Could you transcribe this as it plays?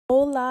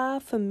Hola,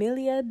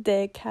 familia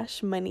de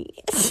Cash Money.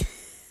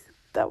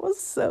 That was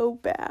so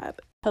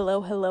bad.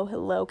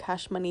 Hello,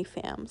 Cash Money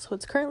fam. So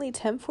it's currently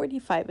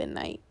 10:45 at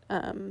night.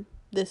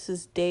 This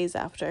is days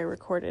after I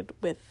recorded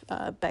with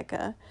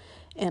Becca,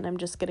 and I'm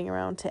just getting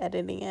around to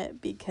editing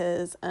it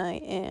because I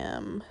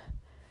am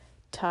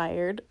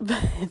tired,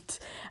 but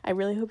I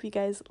really hope you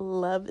guys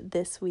love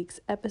this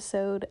week's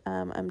episode.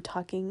 I'm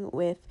talking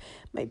with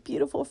my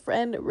beautiful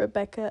friend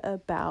Rebecca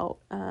about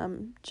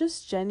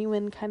just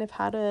genuine kind of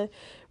how to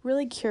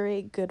really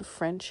curate good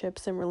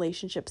friendships and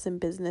relationships in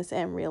business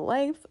and real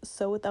life.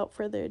 So without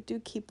further ado,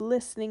 keep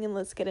listening and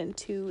let's get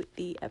into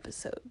the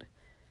episode.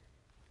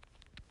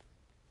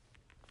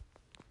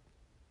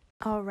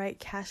 All right,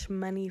 Cash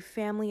Money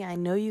family, I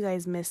know you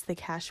guys missed the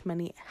Cash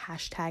Money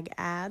hashtag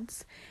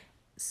ads.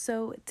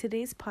 So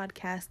today's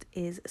podcast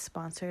is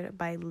sponsored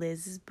by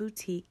Liz's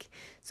Boutique.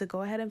 So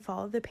go ahead and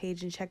follow the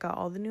page and check out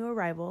all the new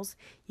arrivals.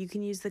 You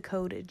can use the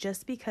code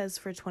JUSTBECAUSE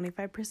for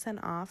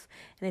 25% off.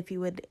 And if you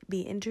would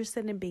be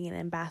interested in being an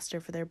ambassador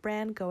for their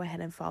brand, go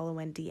ahead and follow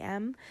and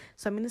DM.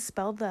 So I'm going to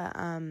spell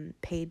the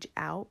page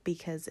out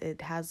because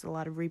it has a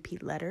lot of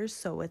repeat letters.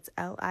 So it's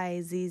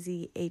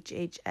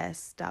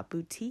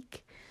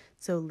LIZZHHS.boutique.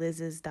 So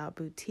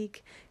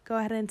Liz's.boutique. Go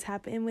ahead and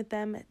tap in with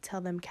them,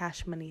 tell them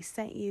Cash Money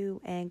sent you,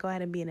 and go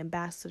ahead and be an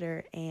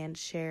ambassador and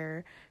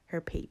share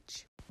her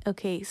page.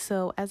 Okay,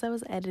 so as I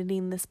was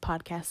editing this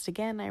podcast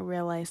again, I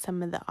realized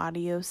some of the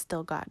audio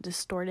still got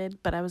distorted,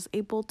 but I was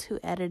able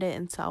to edit it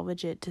and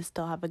salvage it to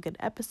still have a good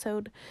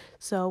episode.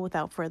 So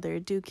without further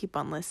ado, keep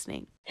on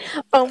listening.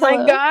 Oh my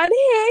Hello. God,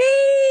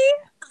 hey!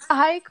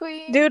 Hi,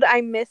 Queen. Dude, I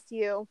miss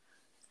you.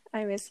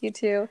 I miss you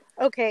too.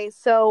 Okay,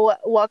 so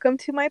welcome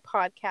to my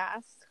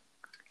podcast.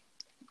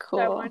 Cool.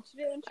 So I want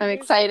you to introduce, I'm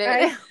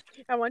excited.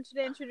 I want you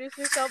to introduce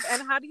yourself,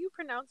 and how do you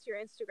pronounce your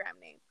Instagram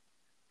name?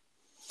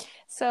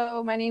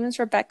 So my name is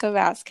Rebecca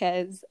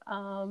Vasquez.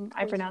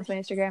 I pronounce my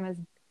Instagram as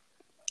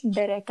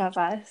Bereca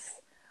Vaz,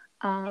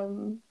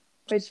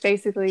 which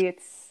basically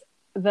it's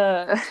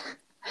the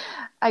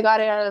I got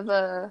it out of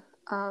a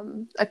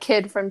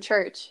kid from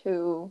church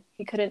who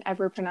he couldn't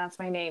ever pronounce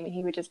my name, and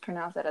he would just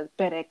pronounce it as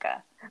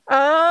Bereca.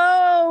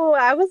 Oh,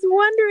 I was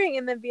wondering,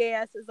 and the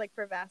VAS is like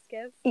for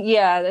Vasquez.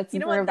 Yeah, that's You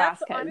know for what? That's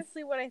Vasquez.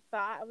 honestly what I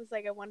thought. I was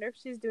like, I wonder if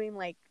she's doing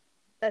like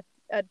a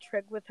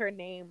trick with her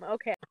name.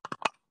 Okay.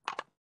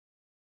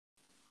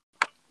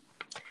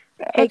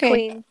 Hey, Okay.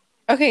 Queen.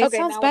 Okay, it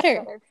sounds now it's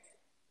better.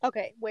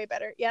 Okay, way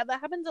better. Yeah, that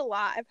happens a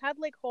lot. I've had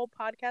like whole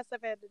podcasts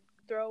I've had to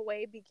throw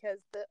away because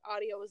the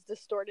audio was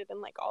distorted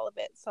in like all of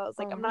it. So I was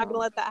like, I'm not going to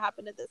let that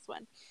happen to this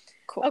one.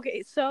 Cool.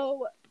 Okay,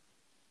 so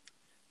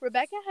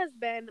Rebecca has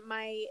been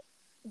my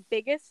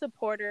biggest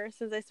supporter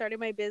since I started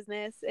my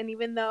business. And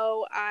even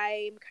though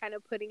I'm kind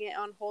of putting it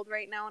on hold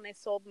right now and I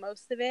sold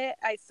most of it,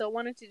 I still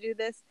wanted to do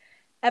this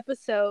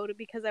episode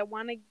because I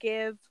want to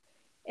give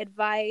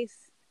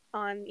advice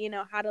on,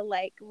 how to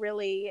like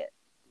really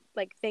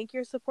like thank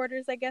your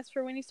supporters, I guess,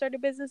 for when you start a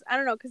business. I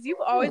don't know, because you've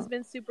always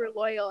been super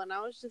loyal, and I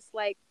was just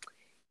like,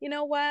 you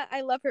know what,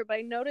 I love her, but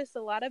I noticed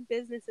a lot of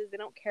businesses, they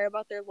don't care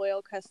about their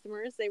loyal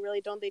customers. They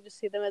really don't. They just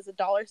see them as a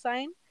dollar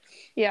sign.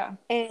 Yeah.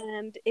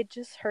 And it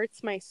just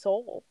hurts my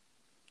soul.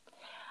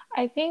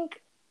 I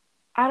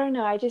don't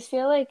know, I just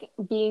feel like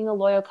being a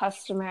loyal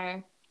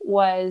customer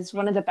was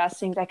one of the best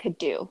things I could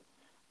do.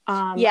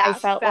 I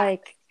felt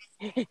like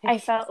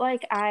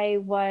I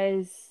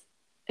was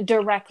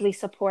directly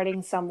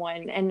supporting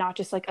someone and not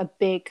just like a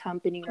big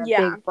company or a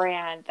big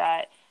brand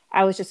that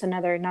I was just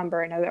another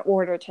number, another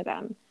order to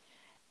them.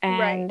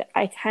 And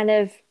right.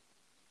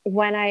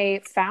 When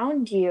I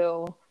found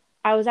you,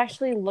 I was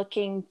actually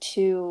looking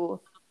to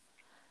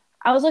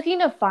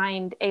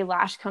find a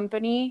lash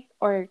company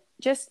I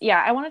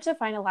wanted to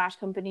find a lash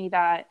company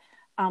that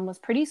was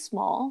pretty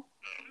small,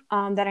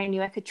 that I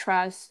knew I could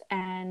trust,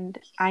 and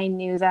I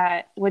knew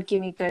that would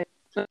give me good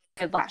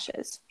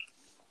lashes.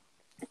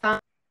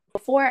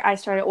 Before I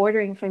started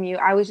ordering from you,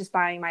 I was just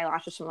buying my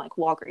lashes from like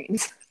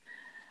Walgreens.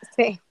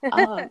 Same.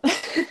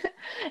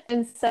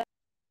 And so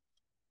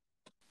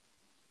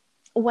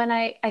when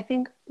I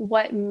think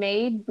what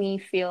made me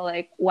feel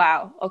like,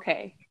 wow,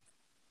 okay,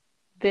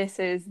 this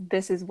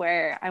is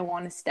where I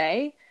want to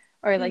stay,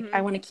 or like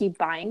I want to keep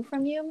buying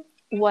from you,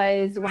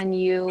 was when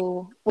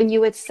you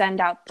would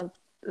send out the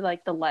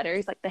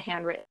letters, like the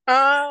handwritten.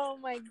 Oh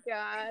my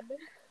God,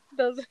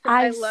 those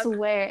I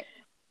swear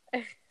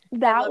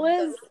that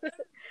was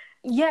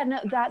yeah, no,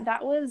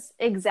 that was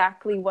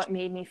exactly what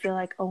made me feel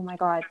like, oh my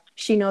God,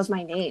 she knows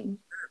my name.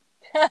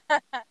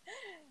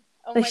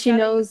 Like she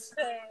knows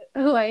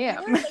who I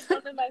am. You were like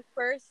one of my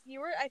first.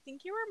 I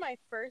think you were my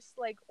first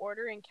like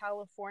order in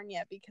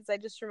California, because I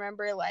just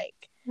remember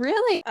like.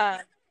 Really?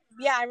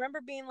 Yeah, I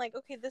remember being like,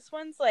 okay, this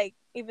one's like.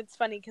 Even it's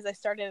funny because I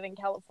started in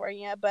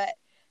California, but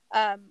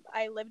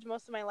I lived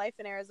most of my life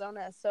in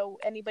Arizona. So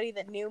anybody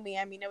that knew me,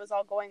 I mean, it was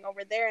all going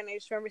over there, and I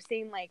just remember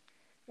seeing like,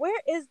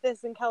 where is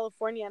this in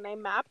California? And I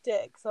mapped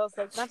it, so I was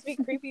like, not to be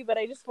creepy, but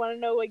I just want to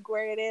know like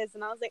where it is.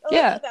 And I was like, oh,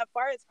 yeah. It's not that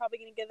far. It's probably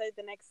gonna get there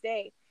the next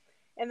day.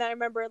 And then I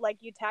remember like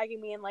you tagging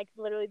me and like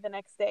literally the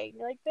next day and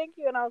you're like, thank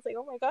you. And I was like,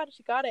 oh my God,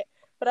 she got it.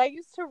 But I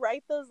used to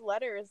write those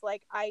letters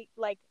like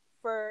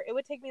it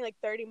would take me like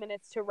 30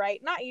 minutes to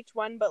write, not each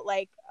one, but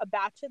like a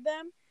batch of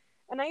them.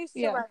 And I used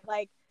to write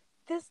like,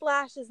 this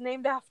lash is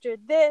named after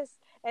this,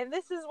 and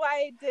this is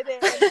why I did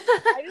it. And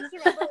I just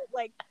remember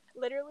like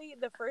literally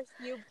the first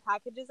few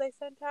packages I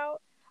sent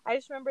out, I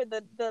just remember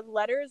the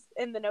letters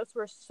and the notes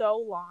were so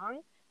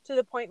long to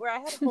the point where I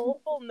had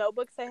whole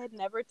notebooks I had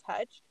never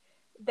touched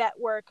that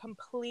were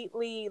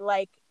completely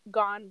like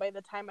gone by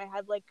the time I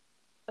had like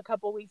a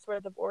couple weeks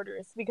worth of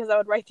orders, because I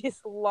would write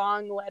these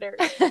long letters.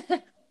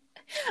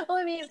 Well,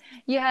 I mean,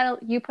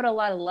 you put a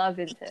lot of love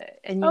into it,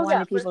 and you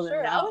wanted people to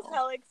know. I was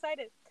hella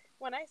excited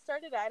when I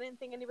started. I didn't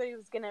think anybody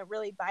was gonna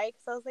really buy it,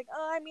 because I was like,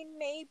 oh, I mean,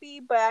 maybe,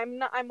 but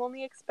I'm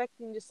only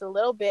expecting just a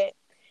little bit.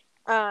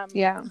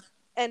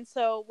 And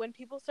so when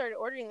people started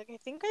ordering, like I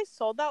think I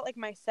sold out like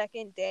my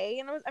second day,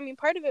 and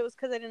part of it was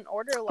because I didn't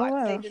order a lot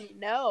because I didn't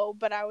know,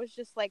 but I was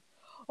just like,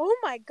 oh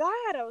my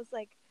God, I was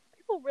like,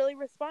 people really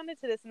responded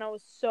to this, and I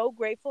was so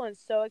grateful and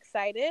so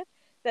excited.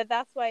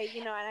 That's why,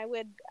 and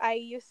I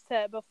used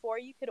to, before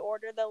you could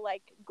order the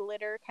like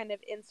glitter kind of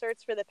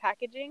inserts for the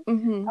packaging,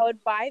 I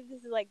would buy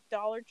this like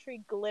Dollar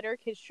Tree glitter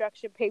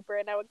construction paper,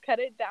 and I would cut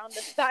it down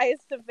to size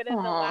to fit in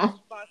the lash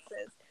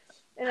boxes.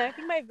 And I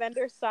think my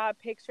vendor saw a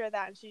picture of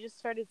that, and she just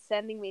started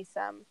sending me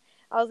some.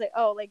 I was like,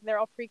 oh, like they're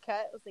all pre-cut?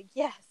 I was like,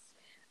 yes.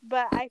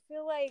 But I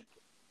feel like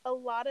a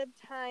lot of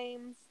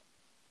times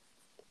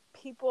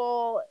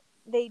people,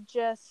 they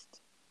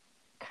just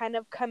kind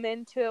of come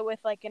into it with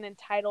like an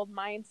entitled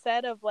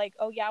mindset of like,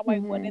 oh yeah, why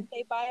wouldn't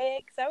they buy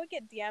it? Because I would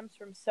get DMs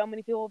from so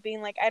many people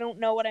being like, I don't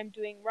know what I'm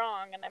doing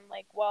wrong. And I'm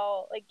like,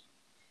 well, like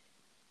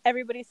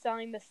everybody's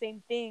selling the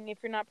same thing. If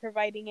you're not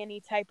providing any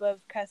type of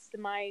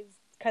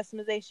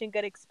customization,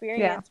 good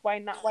experience, why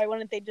not? Why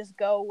wouldn't they just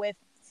go with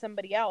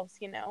somebody else,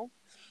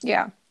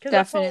 Yeah,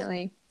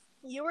 definitely.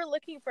 You were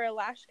looking for a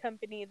lash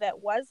company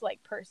that was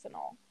like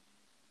personal.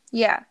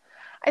 Yeah,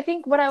 I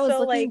think what I was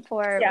looking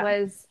for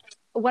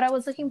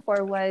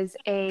was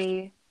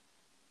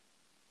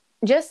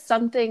just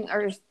something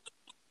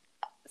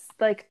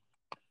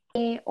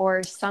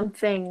or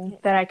something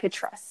that I could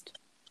trust.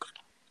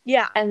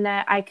 Yeah. And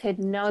that I could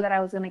know that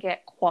I was going to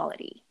get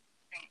quality.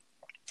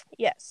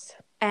 Yes.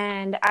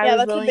 And I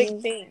was willing, a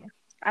big thing.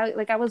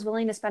 I was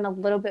willing to spend a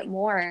little bit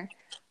more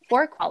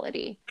for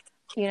quality,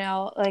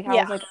 I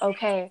was like,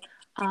 okay,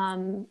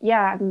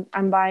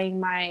 I'm buying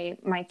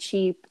my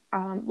cheap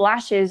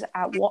lashes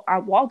at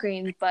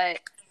Walgreens, but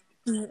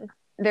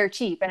they're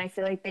cheap and I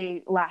feel like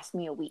they last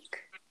me a week.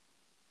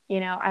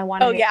 I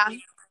wanted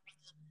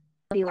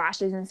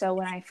lashes, and so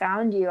when I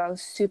found you, I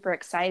was super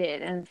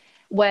excited. And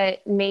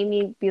what made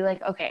me be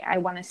like, okay, I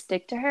want to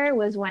stick to her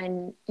was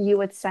when you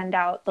would send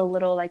out the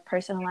little like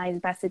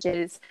personalized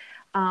messages.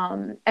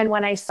 And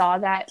when I saw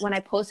that, when I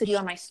posted you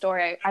on my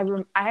story, I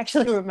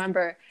actually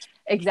remember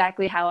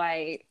exactly how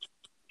I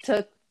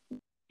took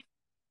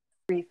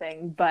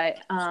everything. But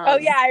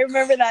I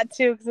remember that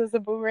too, because it was a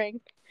boomerang.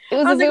 I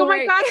was like, oh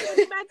my God,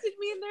 they messaged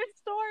me in their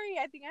story.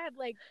 I think I had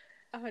like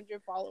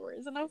 100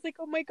 followers, and I was like,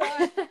 oh my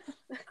God.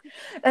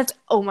 That's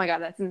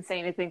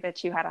insane to think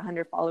that you had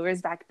 100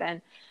 followers back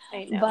then.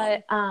 I know.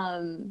 But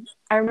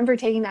I remember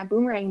taking that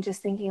boomerang,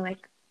 just thinking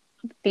like,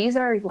 these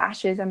are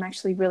lashes I'm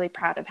actually really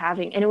proud of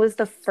having. And it was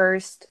the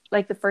first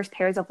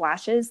pairs of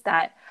lashes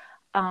that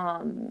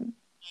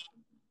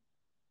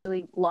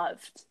really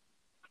loved.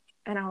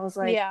 And I was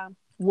like,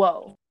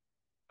 whoa,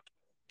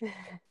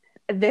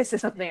 this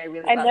is something I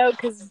really love. I know,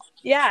 because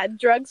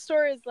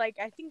drugstores, like,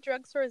 I think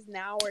drugstores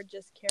now are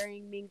just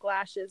carrying mink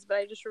lashes, but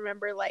I just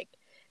remember like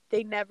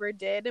they never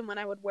did. And when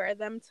I would wear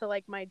them to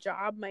like my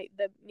job,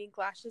 the mink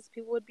lashes,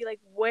 people would be like,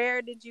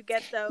 where did you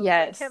get those?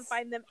 Yes. I can't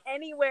find them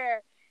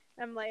anywhere.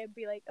 I'd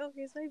be like, oh,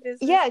 here's my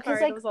business card.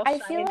 Because like I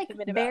feel like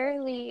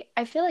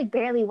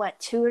barely what,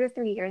 2 or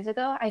 3 years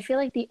ago, I feel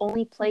like the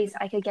only place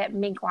I could get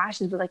mink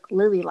lashes was like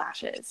Lily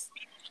Lashes.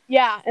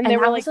 Yeah, and they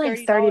were like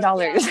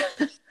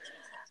 $30.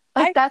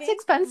 Like, that's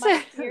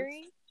expensive.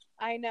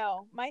 I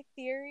know. My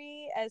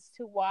theory as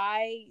to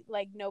why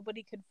like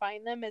nobody could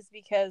find them is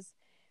because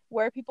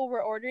where people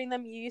were ordering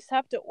them, you used to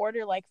have to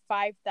order like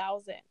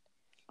 5,000.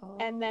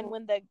 And then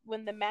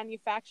when the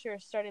manufacturer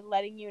started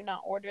letting you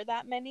not order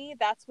that many,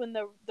 that's when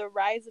the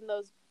rise in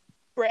those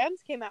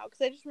brands came out.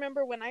 Because I just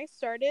remember when I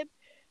started,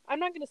 I'm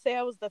not going to say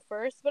I was the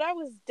first, but I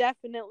was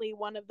definitely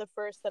one of the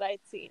first that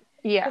I'd seen.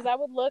 Yeah. Because I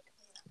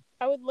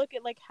would look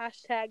at like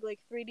hashtag like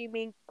 3D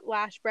mink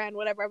lash brand,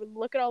 whatever. I would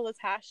look at all those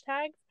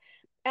hashtags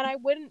and I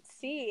wouldn't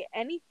see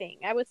anything.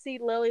 I would see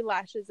Lily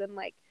Lashes and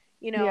like,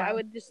 I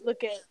would just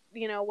look at,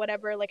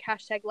 whatever like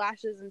hashtag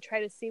lashes and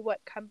try to see what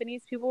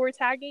companies people were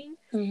tagging.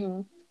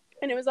 Mm-hmm.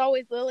 And it was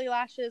always Lily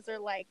Lashes or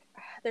like,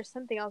 there's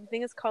something else. I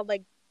think it's called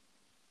like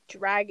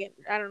Dragon.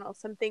 I don't know,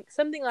 something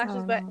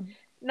lashes, but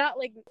not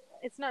like,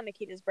 it's not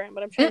Nikita's brand,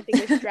 but I'm trying to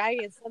think it's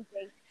Dragon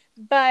something.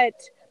 But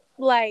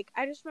like,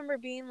 I just remember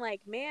being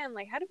like, man,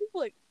 like how do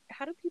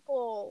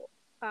people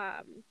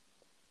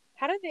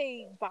how do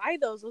they buy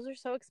those? Those are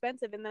so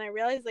expensive. And then I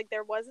realized like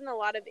there wasn't a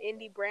lot of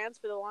indie brands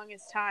for the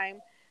longest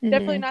time.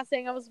 Definitely not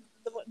saying I was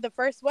the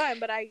first one,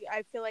 but I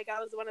feel like I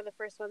was one of the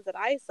first ones that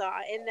I saw.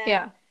 And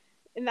then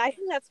and I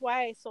think that's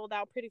why I sold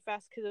out pretty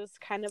fast, because it was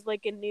kind of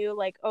like a new,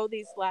 like, oh,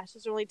 these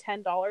lashes are only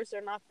 $10,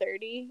 they're not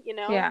 $30, you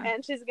know?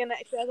 And she has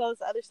all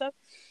this other stuff.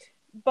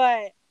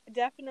 But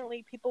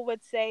definitely people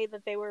would say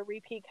that they were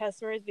repeat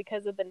customers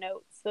because of the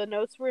notes. The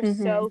notes were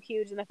so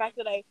huge. And the fact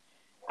that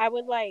I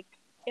would, like,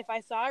 if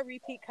I saw a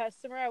repeat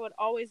customer, I would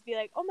always be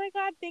like, oh my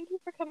God, thank you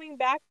for coming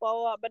back, blah,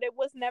 blah, blah. But it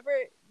was never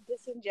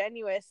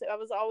disingenuous. I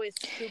was always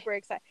super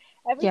excited.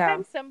 Every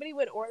time somebody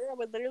would order, I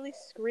would literally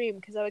scream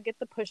because I would get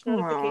the push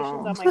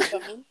notifications on my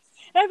phone. And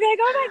I'd be like,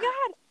 oh my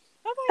God.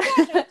 Oh my God.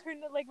 And I would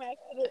turn to like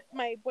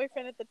my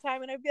boyfriend at the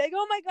time, and I'd be like,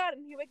 oh my God.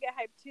 And he would get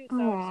hyped too. So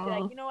I would just be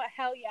like, you know what?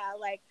 Hell yeah.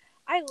 Like,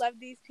 I love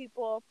these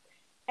people.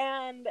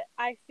 And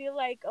I feel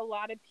like a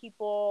lot of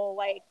people,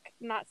 like,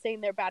 not saying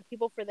they're bad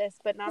people for this,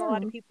 but not a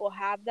lot of people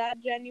have that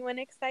genuine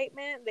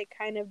excitement. They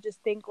kind of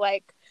just think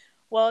like,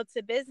 well, it's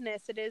a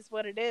business, it is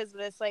what it is.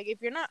 But it's like,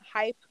 if you're not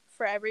hype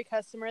for every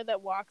customer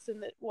that walks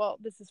in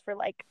this is for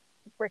like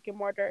brick and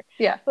mortar.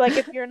 Yeah. But like,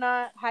 if you're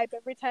not hype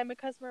every time a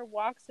customer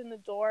walks in the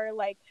door,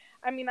 like,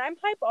 I mean, I'm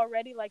hype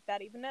already like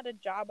that, even at a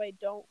job I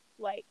don't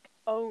like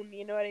own,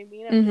 you know what I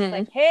mean? I'm just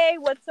like, hey,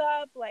 what's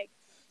up? Like,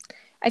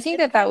 I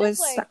think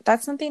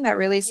that's something that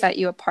really set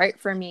you apart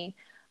for me.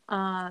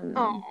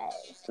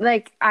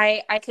 Like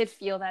I could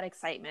feel that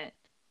excitement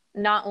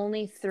not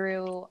only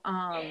through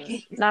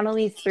your you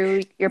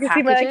packages.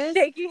 See my, like,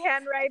 shaky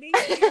handwriting.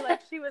 Like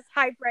she was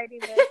hype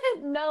writing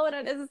it. No,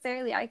 not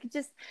necessarily. I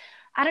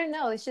don't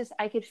know. It's just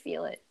I could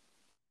feel it,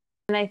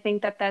 and I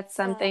think that that's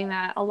something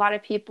that a lot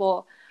of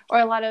people or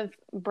a lot of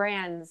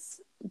brands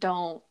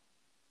don't.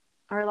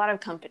 Or a lot of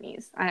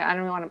companies. I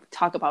don't want to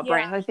talk about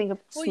brands. I think of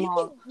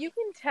small. You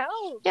can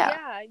tell.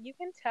 Yeah, you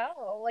can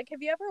tell. Like,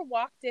 have you ever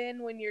walked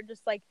in when you're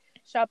just like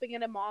shopping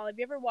in a mall? Have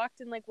you ever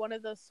walked in like one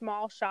of those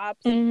small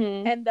shops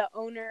and the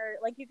owner,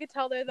 like, you could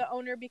tell they're the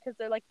owner because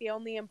they're like the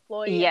only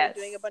employee and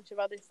they're doing a bunch of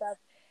other stuff,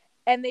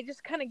 and they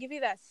just kind of give you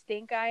that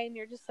stink eye, and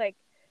you're just like,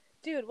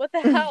 dude, what the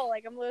hell?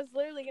 Like, I was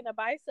literally gonna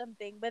buy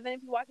something. But then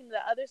if you walk into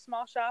the other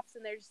small shops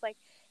and they're just like,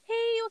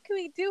 hey, what can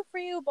we do for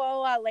you? Blah,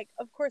 blah, blah. Like,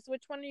 of course,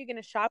 which one are you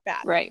gonna shop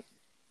at? Right.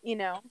 You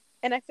know,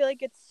 and I feel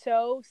like it's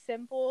so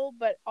simple,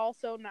 but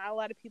also not a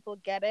lot of people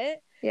get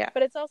it. Yeah.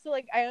 But it's also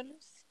like, I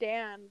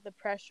understand the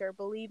pressure.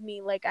 Believe me,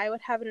 like, I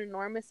would have an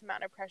enormous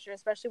amount of pressure,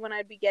 especially when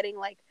I'd be getting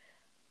like,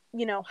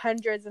 you know,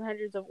 hundreds and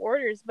hundreds of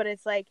orders. But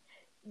it's like,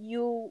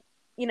 you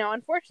know,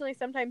 unfortunately,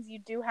 sometimes you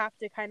do have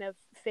to kind of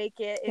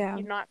fake it if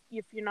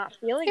you're not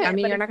feeling it. I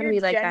mean, but you're not going to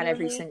be like that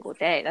every single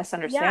day. That's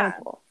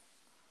understandable.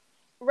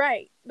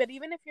 Right. But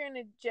even if you're in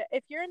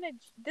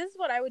this is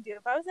what I would do.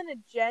 If I was in a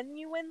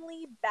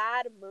genuinely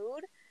bad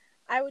mood,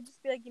 I would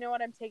just be like, you know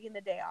what, I'm taking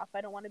the day off.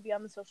 I don't want to be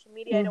on the social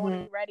media. I don't want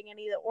to be writing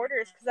any of the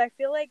orders, because I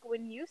feel like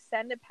when you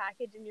send a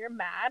package and you're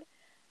mad,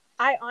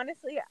 I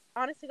honestly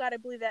God, I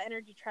believe that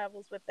energy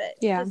travels with it.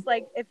 Yeah. Just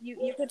like if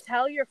you could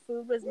tell your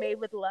food was made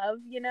with love,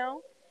 you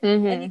know,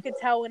 and you could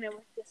tell when it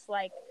was just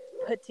like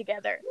put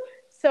together.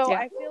 So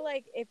I feel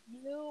like if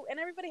you, and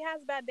everybody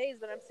has bad days,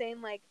 but I'm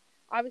saying, like,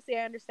 obviously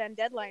I understand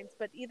deadlines,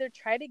 but either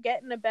try to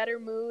get in a better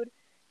mood,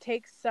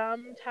 take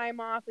some time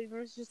off, even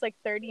if it's just like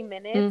 30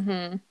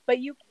 minutes, but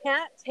you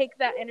can't take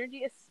that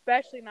energy,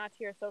 especially not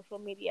to your social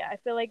media. I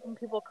feel like when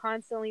people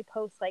constantly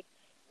post like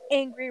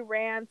angry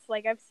rants,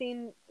 like I've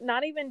seen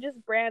not even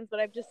just brands, but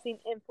I've just seen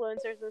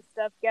influencers and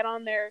stuff get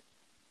on their,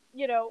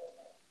 you know,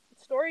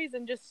 stories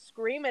and just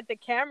scream at the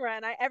camera,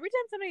 and every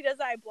time somebody does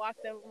that, I block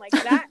them. I'm like,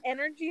 that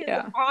energy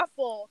is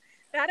awful.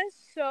 That is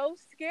so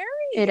scary.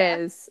 It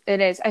is.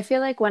 I feel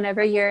like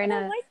whenever you're in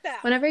a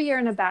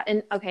bad,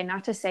 and okay,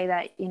 not to say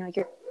that, you know,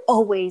 you're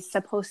always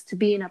supposed to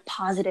be in a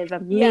positive,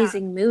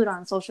 amazing mood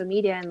on social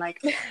media and like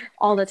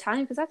all the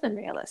time, because that's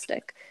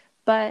unrealistic.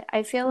 But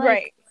I feel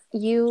like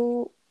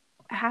you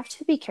have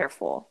to be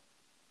careful.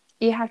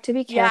 You have to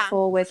be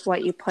careful with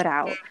what you put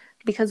out,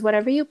 because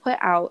whatever you put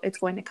out, it's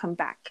going to come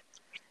back,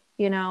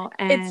 you know,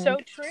 and it's so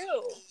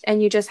true.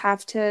 And you just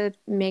have to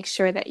make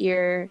sure that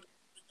you're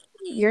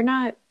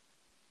not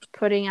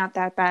putting out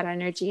that bad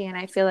energy. And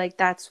I feel like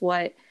that's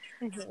what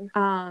I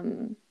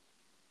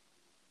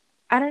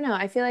don't know,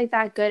 I feel like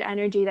that good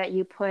energy that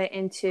you put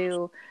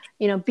into,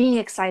 you know, being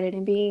excited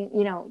and being,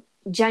 you know,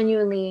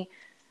 genuinely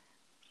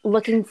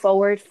looking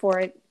forward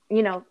for,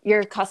 you know,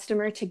 your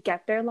customer to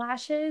get their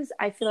lashes,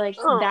 I feel like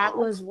that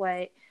was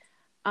what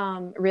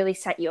really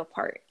set you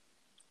apart.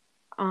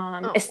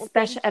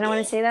 Especially, and I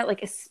want to say that,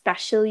 like,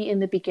 especially in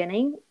the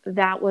beginning,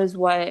 that was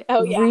what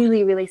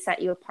really, really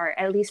set you apart,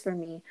 at least for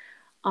me.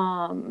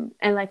 And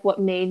like what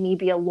made me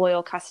be a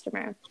loyal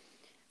customer.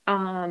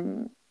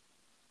 And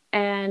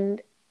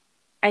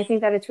I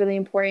think that it's really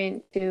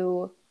important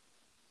to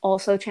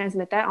also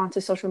transmit that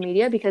onto social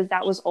media, because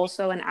that was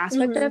also an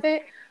aspect of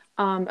it,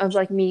 of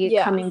like me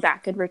coming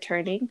back and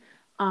returning.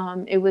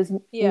 It was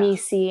me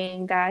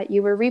seeing that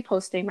you were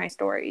reposting my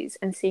stories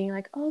and seeing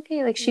like, oh,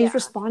 okay, like she's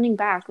responding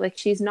back. Like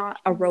she's not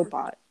a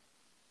robot.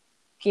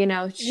 You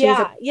know, she's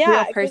a Yeah,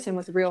 real yeah. person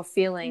with real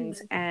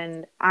feelings,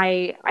 and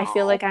I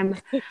feel like I'm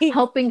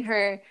helping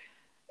her.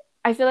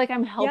 I feel like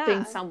I'm helping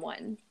Yeah.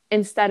 someone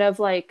instead of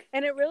like.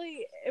 And it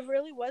really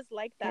was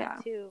like that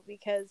Yeah. too,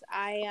 because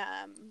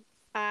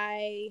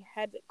I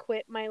had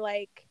quit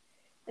my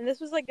and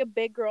this was like a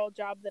big girl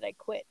job that I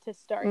quit to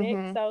start it.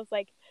 Mm-hmm. So I was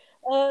like,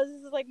 oh,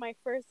 this is like my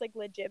first like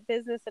legit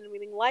business and I'm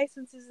getting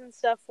licenses and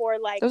stuff for,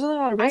 like, There's a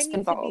lot of I risk need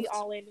involved. to be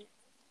all in it.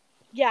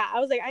 Yeah, I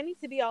was like, I need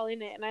to be all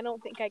in it, and I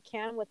don't think I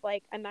can with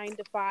like a 9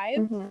 to 5.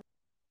 Mm-hmm.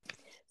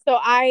 So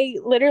I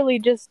literally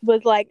just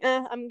was like,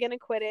 I'm gonna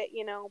quit it,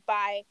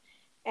 bye.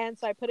 And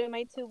so I put in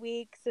my 2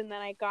 weeks, and then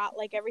I got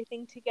like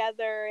everything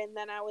together, and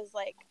then I was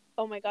like,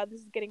 oh my god, this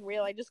is getting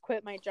real. I just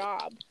quit my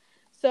job.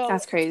 So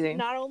That's crazy.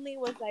 not only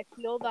was I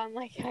fueled on,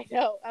 like, I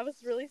know I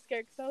was really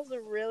scared because that was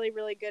a really,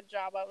 really good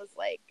job I was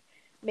like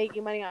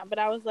making money on, but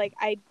I was like,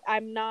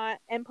 I'm not,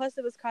 and plus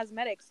it was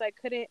cosmetics, so I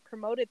couldn't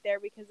promote it there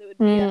because it would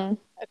be a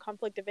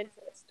conflict of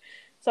interest.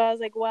 So I was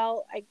like,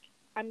 well,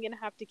 I'm gonna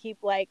have to keep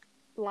like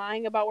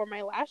lying about where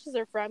my lashes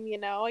are from.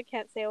 I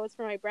can't say, oh, it's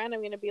for my brand.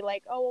 I'm gonna be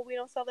like, oh, well, we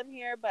don't sell them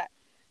here, but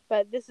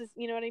this is,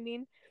 you know what I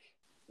mean?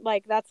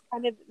 Like, that's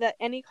kind of that.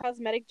 Any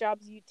cosmetic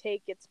jobs you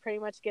take, it's pretty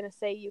much gonna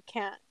say you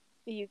can't,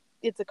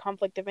 it's a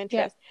conflict of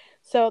interest. Yeah.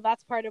 So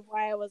that's part of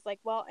why I was like,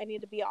 well, I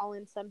need to be all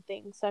in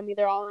something. So I'm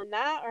either all in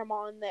that or I'm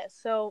all in this.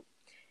 So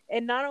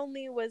it not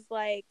only was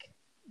like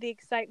the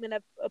excitement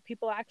of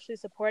people actually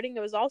supporting,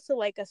 it was also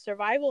like a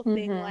survival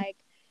thing. Like,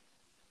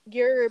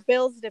 your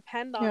bills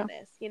depend on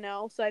this,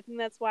 So I think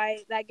that's why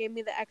that gave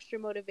me the extra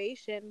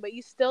motivation. But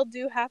you still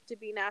do have to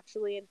be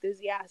naturally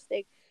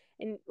enthusiastic,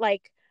 and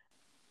like,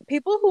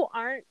 people who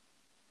aren't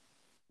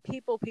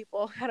people,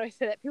 how do I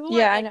say that? People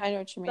Yeah, aren't, I know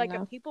what you mean. Like,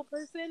 though, a people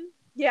person.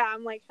 Yeah,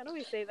 I'm like, how do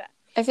we say that?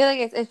 I feel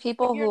like it's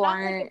people who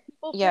aren't.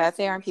 Like, yeah, if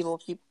they aren't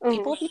people.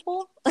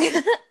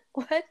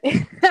 What?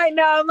 I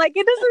know. I'm like,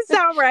 it doesn't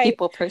sound right.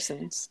 People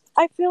persons.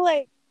 I feel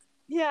like,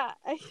 yeah,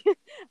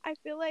 I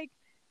feel like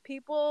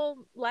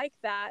people like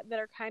that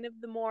are kind of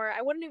the more,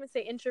 I wouldn't even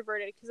say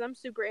introverted, because I'm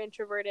super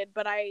introverted,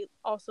 but I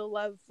also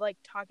love like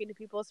talking to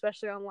people,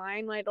 especially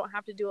online, when I don't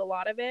have to do a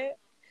lot of it,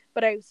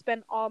 but I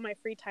spend all my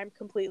free time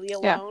completely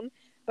alone.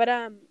 But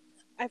I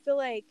feel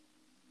like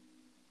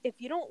if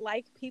you don't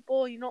like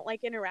people, you don't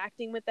like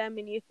interacting with them,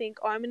 and you think,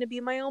 oh, I'm going to be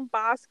my own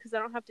boss because I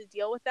don't have to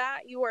deal with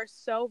that, you are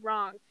so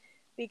wrong.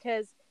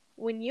 Because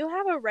when you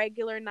have a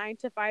regular 9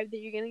 to 5 that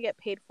you're going to get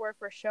paid for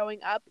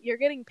showing up, you're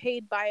getting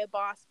paid by a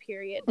boss,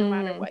 period. No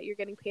matter what, you're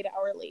getting paid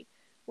hourly.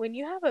 When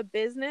you have a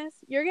business,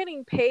 you're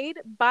getting paid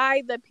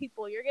by the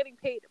people. You're getting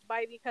paid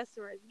by the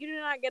customers. You do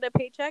not get a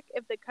paycheck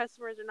if the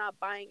customers are not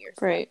buying your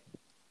stuff. Right.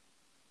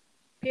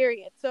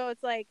 Period. So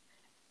it's like,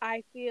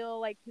 I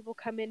feel like people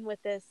come in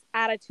with this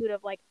attitude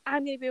of like,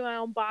 I'm going to be my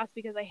own boss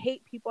because I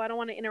hate people. I don't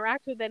want to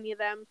interact with any of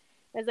them.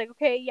 And it's like,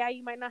 okay, yeah,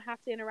 you might not have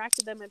to interact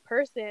with them in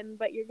person,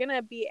 but you're going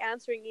to be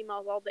answering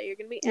emails all day. You're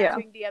going to be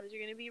answering DMs.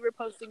 You're going to be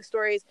reposting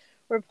stories,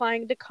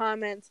 replying to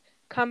comments,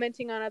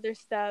 commenting on other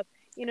stuff.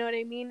 You know what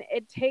I mean?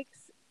 It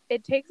takes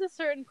a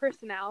certain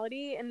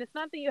personality, and it's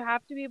not that you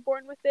have to be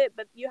born with it,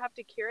 but you have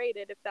to curate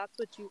it if that's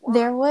what you want.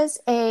 There was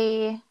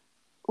a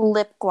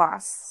lip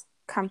gloss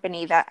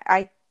company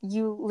that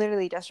you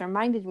literally just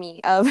reminded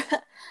me of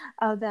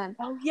them.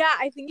 Oh yeah,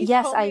 I think you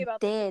told me about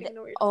this. Yes, I did.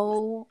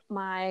 Oh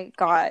my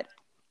god.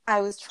 I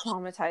was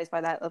traumatized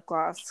by that lip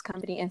gloss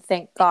company, and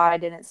thank God I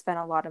didn't spend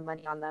a lot of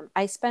money on them.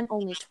 I spent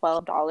only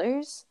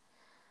 $12.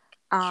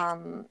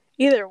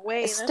 Either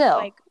way,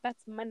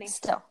 that's money.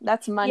 Still,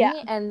 that's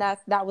money, and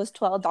that was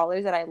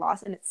 $12 that I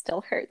lost, and it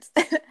still hurts.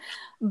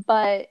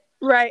 But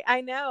right, I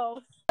know.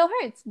 It still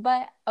hurts,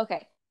 but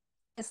okay.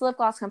 It's lip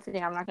gloss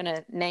company. I'm not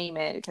gonna name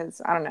it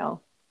because I don't know.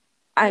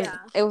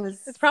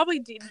 It's probably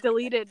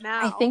deleted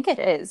now. I think it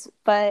is,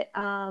 but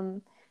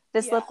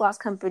this lip gloss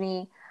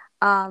company,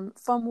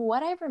 from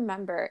what I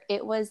remember,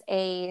 it was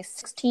a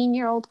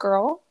 16-year-old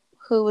girl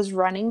who was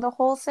running the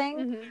whole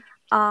thing.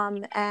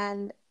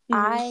 And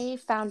I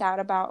found out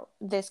about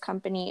this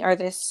company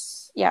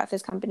this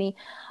company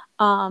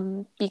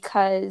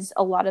because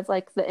a lot of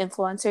like the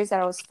influencers that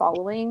I was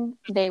following,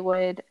 they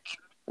would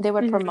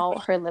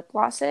promote her lip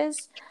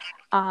glosses.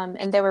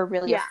 And they were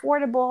really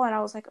affordable, and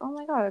I was like, oh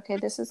my god, okay,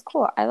 this is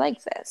cool. I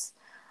like this.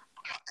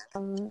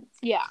 And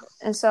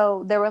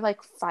so there were like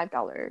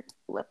 $5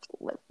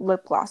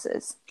 lip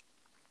glosses.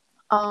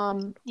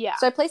 So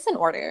I placed an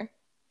order,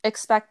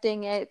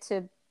 expecting it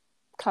to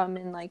come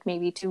in like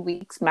maybe 2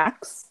 weeks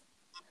max.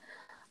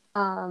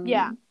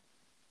 But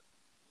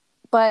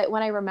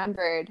when I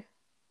remembered,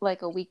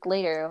 like a week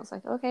later, I was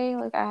like, okay,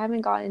 like I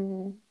haven't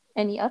gotten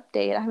any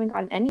update. I haven't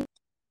gotten any.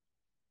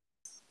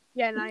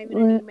 Yeah, not even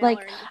an email.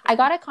 Like, I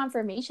got a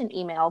confirmation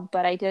email,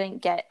 but I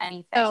didn't get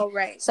anything. Oh,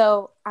 right.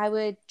 So I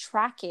would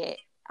track it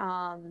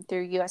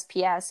through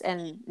USPS,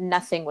 and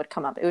nothing would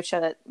come up. It would show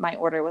that my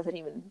order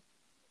didn't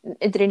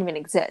even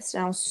exist,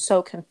 and I was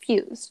so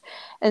confused.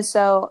 And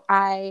so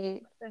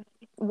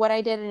what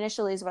I did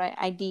initially is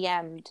I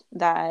DM'd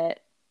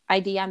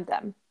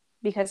them,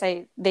 because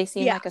they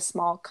seem like a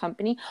small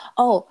company.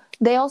 Oh,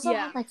 they also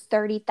had like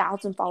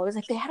 30,000 followers.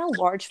 Like they had a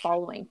large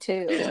following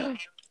too.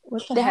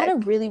 What the They heck? had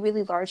a really,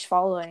 really large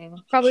following.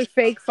 Probably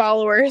fake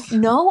followers.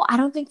 No, I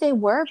don't think they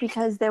were,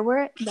 because there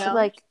were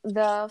like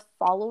the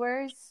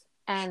followers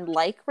and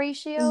like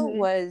ratio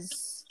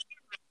was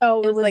it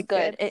was like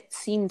good. It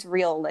seemed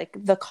real, like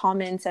the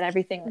comments and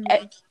everything.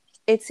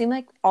 It seemed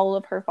like all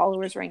of her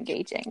followers were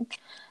engaging.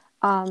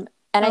 And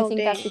I think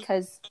that's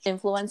because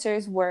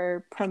influencers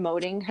were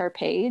promoting her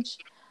page.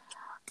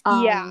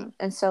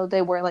 And so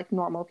they were like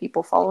normal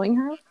people following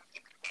her.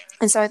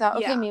 And so I thought,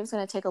 okay, maybe it's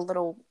going to take a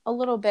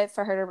little bit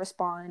for her to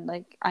respond.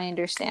 Like, I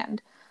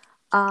understand.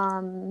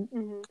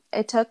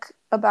 It took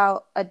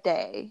about a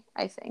day,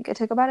 I think. It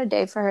took about a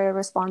day for her to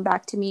respond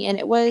back to me. And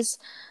it was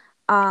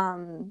a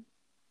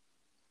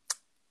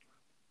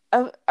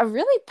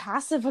really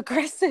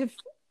passive-aggressive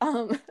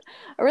DM.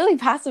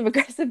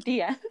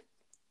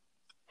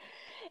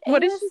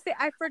 What did she say?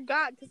 I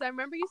forgot, because I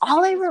remember you saying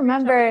all I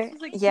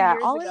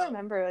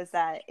remember was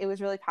that it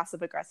was really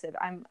passive aggressive.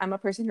 I'm a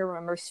person who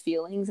remembers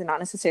feelings and not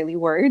necessarily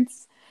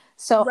words.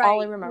 So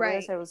all I remember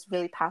is that it was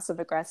really passive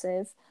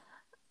aggressive.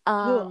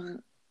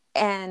 And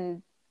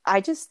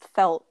I just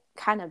felt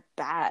kind of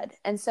bad.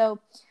 And so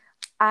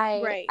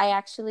I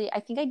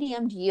think I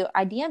DM'd you.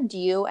 I DM'd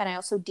you, and I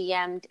also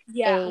DM'd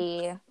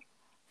a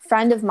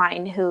friend of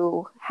mine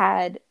who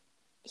had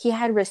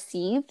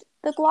received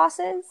the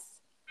glosses.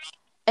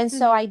 And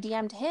so I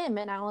DM'd him,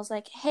 and I was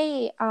like,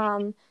 hey,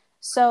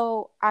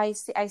 so I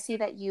see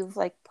that you've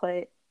like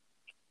put,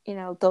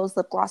 those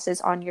lip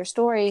glosses on your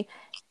story.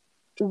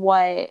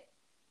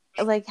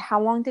 How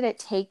long did it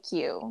take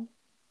you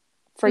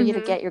for you to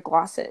get your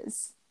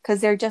glosses? Because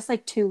they're just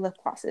like 2 lip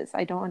glosses.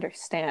 I don't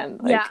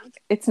understand.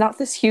 It's not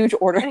this huge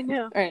order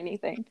or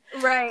anything.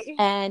 Right.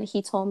 And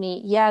he told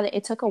me,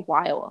 it took a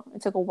while.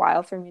 It took a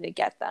while for me to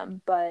get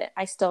them, but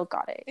I still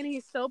got it. And he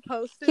still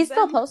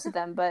posted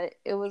them, but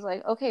it was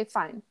like, okay,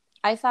 fine.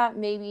 I thought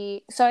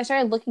maybe... So I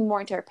started looking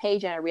more into her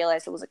page, and I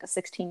realized it was like a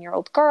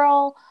 16-year-old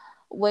girl,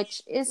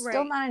 which is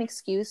still not an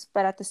excuse,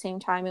 but at the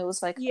same time, it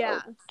was like,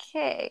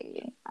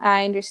 okay,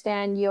 I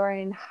understand you're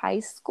in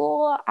high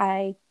school.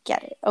 I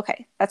get it.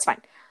 Okay, that's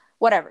fine.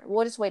 Whatever.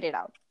 We'll just wait it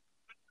out.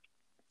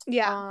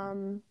 Yeah.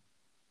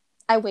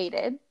 I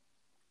waited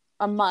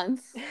a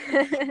month.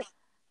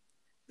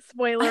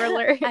 Spoiler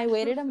alert. I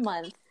waited a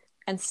month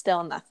and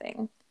still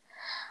nothing.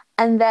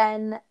 And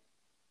then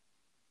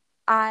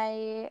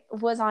I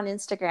was on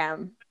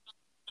Instagram,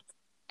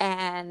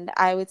 and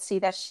I would see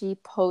that she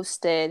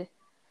posted.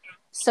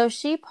 So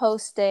she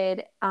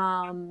posted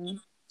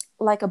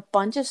like a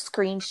bunch of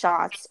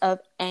screenshots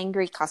of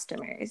angry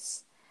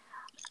customers.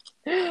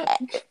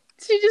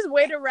 She just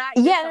way to rat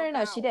yourself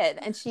out. She did.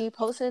 And she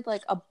posted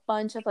like a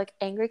bunch of like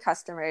angry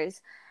customers,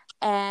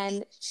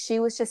 and she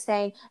was just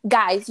saying,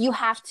 guys, you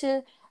have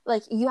to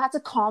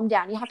calm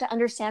down. You have to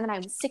understand that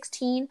I'm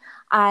 16.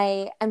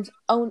 I'm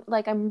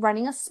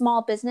running a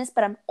small business,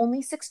 but I'm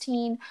only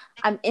 16.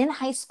 I'm in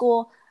high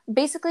school.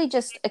 Basically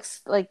just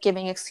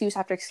giving excuse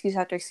after excuse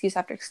after excuse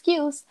after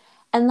excuse.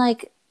 And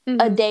like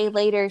a day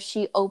later,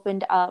 she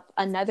opened up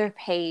another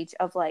page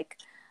of like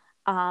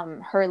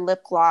her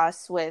lip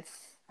gloss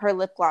with her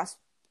lip gloss.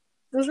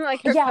 Wasn't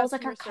like her it was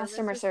like her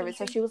customer service.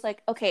 So she was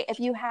like, okay, if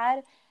you've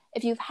had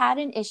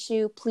an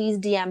issue, please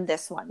DM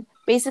this one.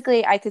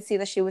 Basically, I could see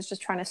that she was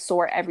just trying to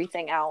sort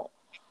everything out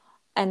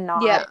and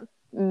not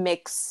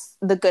mix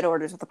the good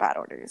orders with the bad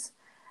orders.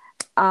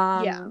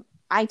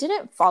 I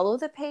didn't follow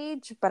the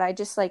page, but I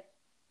just like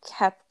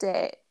kept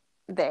it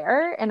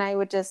there, and I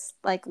would just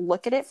like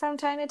look at it from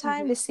time to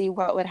time to see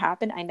what would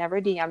happen. I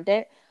never DM'd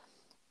it,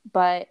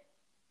 but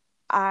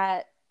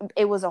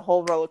it was a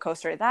whole roller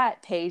coaster.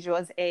 That page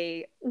was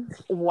a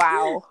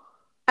wow.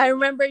 I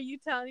remember you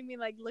telling me,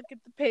 like, look at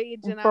the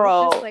page, and I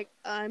was just like,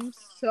 I'm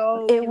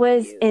so confused.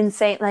 Was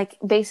insane. Like,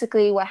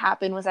 basically what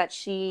happened was that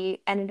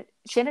she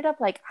ended up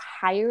like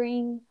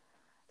hiring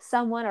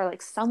someone, or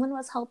like someone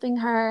was helping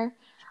her,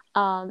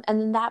 and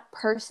then that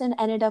person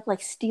ended up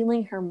like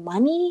stealing her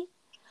money,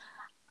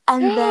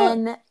 and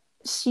then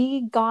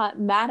she got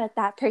mad at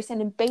that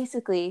person, and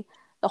basically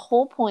the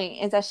whole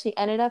point is that she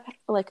ended up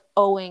like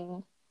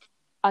owing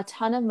a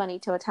ton of money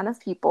to a ton of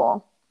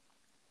people.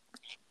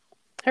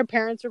 Her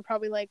parents were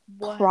probably like,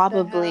 what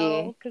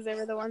probably, because they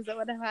were the ones that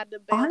would have had to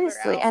bail her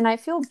out. And I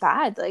feel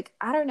bad. Like,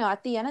 I don't know.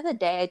 At the end of the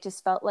day, I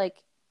just felt like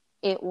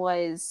it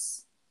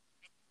was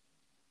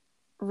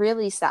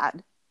really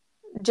sad.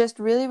 Just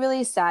really,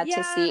 really sad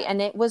to see.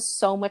 And it was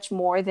so much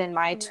more than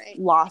my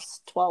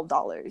lost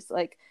 $12.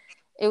 Like,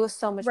 it was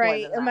so much more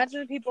than that.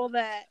 Imagine people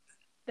that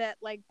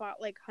like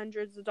bought like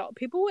hundreds of dollars.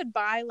 People would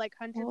buy like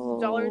hundreds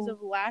of dollars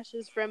of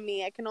lashes from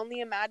me. I can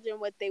only imagine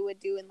what they would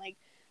do in like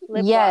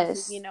lip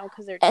glosses,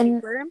 because they're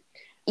cheaper.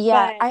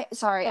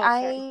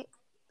 I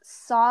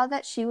saw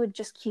that she would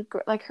just keep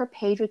like her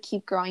page would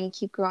keep growing and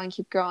keep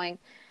growing,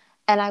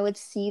 and I would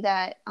see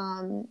that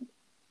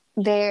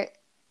there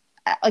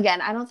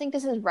again, I don't think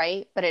this is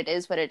right, but it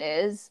is what it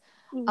is.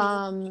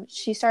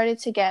 She started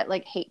to get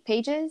like hate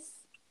pages,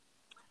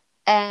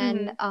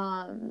 and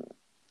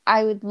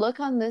I would look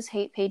on those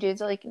hate pages,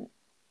 like,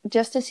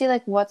 just to see,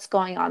 like, what's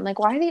going on. Like,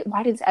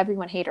 why does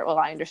everyone hate her? Well,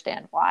 I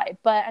understand why.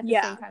 But at the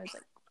same time, it's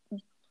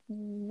like,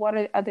 what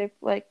are other,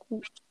 like,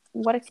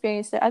 what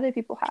experience do other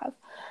people have?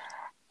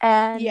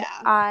 And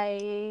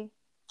I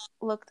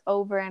looked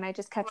over and I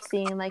just kept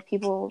seeing, like,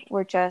 people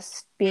were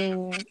just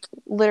being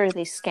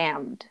literally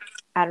scammed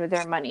out of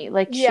their money.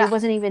 Like, she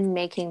wasn't even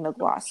making the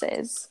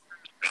glosses.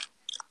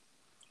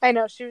 I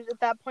know, she was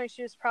at that point,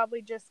 she was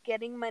probably just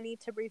getting money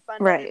to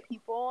refund other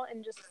people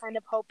and just kind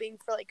of hoping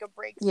for, like, a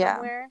break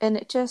somewhere. And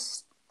it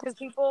just... Because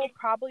people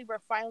probably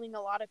were filing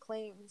a lot of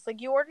claims. Like,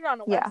 you ordered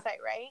on a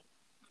website, right?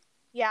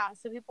 Yeah,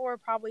 so people were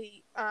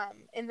probably,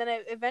 and then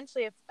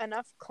eventually, if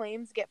enough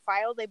claims get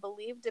filed, I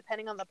believe,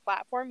 depending on the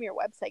platform, your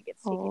website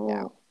gets taken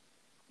down.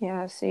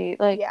 Yeah, see,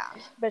 like... Yeah,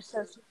 but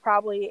so she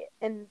probably,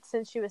 and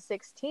since she was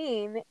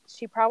 16,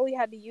 she probably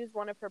had to use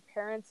one of her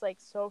parents' like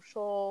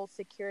social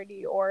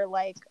security or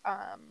like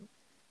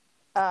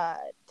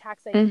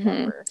tax ID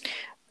number.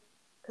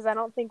 Because I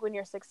don't think when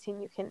you're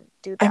 16 you can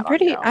do that on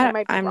your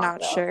own. I'm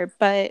not sure,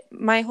 but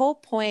my whole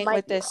point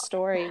with this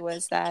story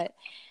was that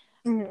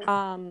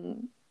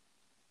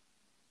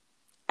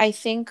I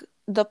think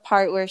the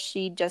part where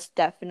she just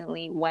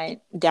definitely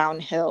went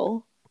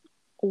downhill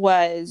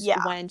was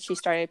when she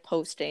started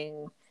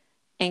posting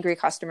angry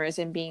customers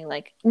and being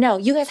like, no,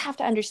 you guys have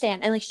to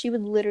understand. And like, she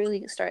would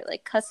literally start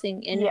like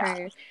cussing in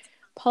her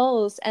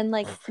posts and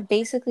like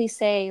basically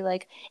say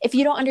like, if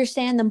you don't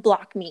understand, then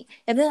block me.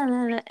 And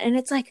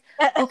it's like,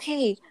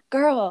 okay,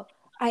 girl,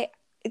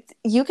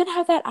 you can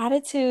have that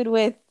attitude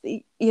with,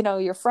 you know,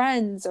 your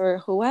friends or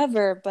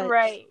whoever, but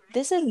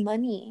this is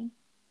money.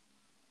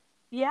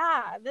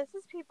 Yeah, this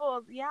is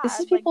people. Yeah, this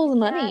is people's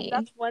money.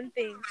 That's one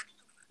thing.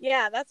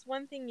 Yeah, that's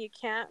one thing you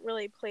can't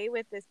really play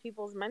with is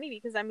people's money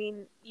because, I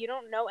mean, you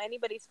don't know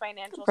anybody's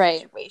financial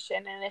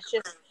situation. And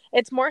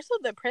it's more so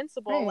the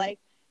principle. Like,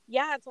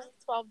 yeah, it's only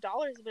 $12,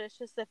 but it's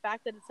just the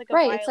fact that it's like a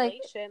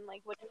violation.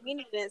 Like, what do you mean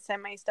you didn't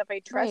send my stuff? I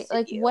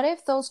trusted you. What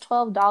if those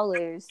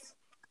 $12,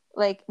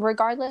 like,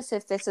 regardless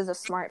if this is a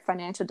smart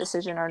financial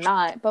decision or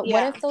not, but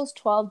what if those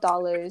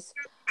 $12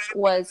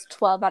 was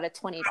 12 out of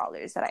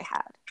 $20 that I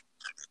had?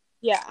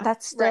 Yeah.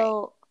 That's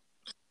still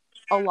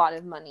a lot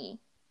of money.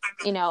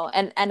 You know,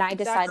 and I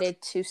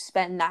decided to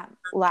spend that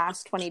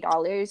last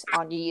 $20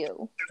 on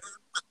you.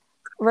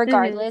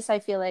 Regardless, I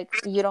feel like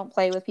you don't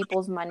play with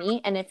people's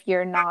money, and if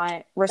you're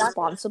not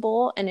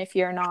responsible and if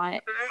you're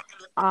not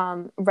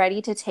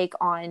ready to take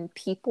on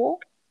people,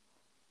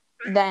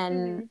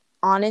 then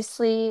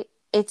honestly,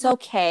 it's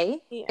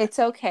okay. It's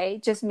okay.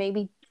 Just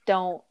maybe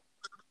don't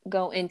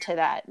go into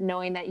that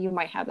knowing that you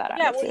might have that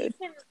attitude.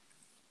 Well,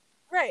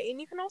 right,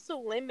 and you can also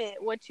limit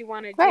what you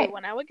want to do.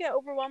 When I would get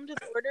overwhelmed with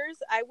orders,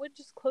 I would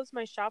just close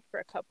my shop for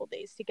a couple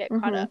days to get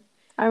caught up.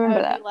 I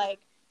remember that. Like,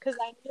 because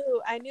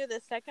I knew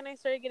the second I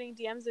started getting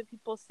DMs of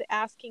people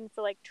asking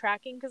for like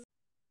tracking. Because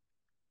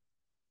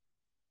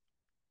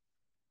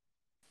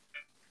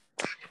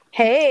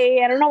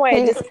hey, I don't know why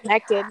I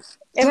disconnected.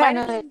 It might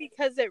have been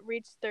because it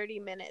reached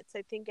 30 minutes.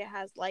 I think it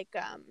has like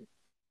I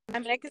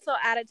mean, I can still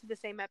add it to the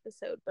same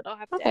episode, but I'll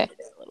have to edit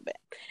it a little bit.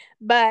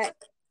 But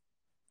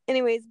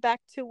anyways,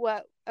 back to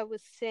what I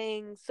was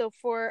saying. So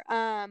for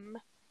what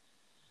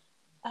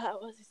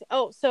was I saying?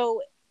 Oh,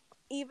 so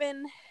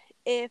even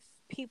if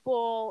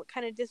people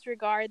kind of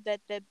disregard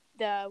that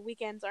the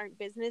weekends aren't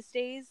business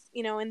days,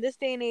 you know, in this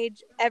day and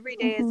age, every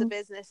day is a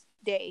business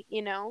day,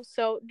 you know.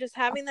 So just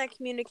having that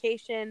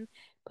communication,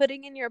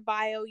 putting in your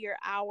bio your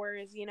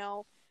hours, you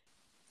know.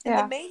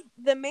 And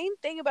the main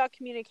thing about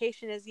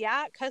communication is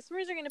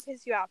customers are going to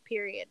piss you off,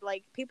 period.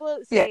 Like, people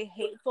say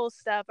hateful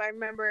stuff. I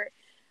remember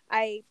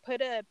I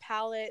put a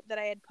palette that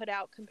I had put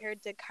out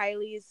compared to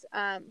Kylie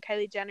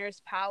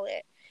Jenner's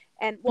palette.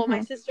 And well, my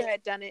sister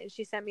had done it and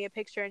she sent me a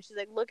picture and she's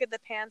like, look at the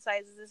pan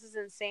sizes. This is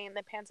insane.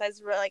 The pan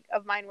sizes were like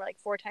of mine were like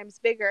 4 times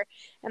bigger.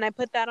 And I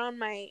put that on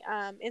my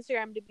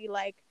Instagram to be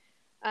like,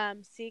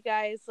 see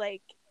guys,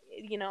 like,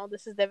 you know,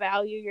 this is the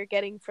value you're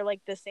getting for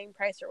like the same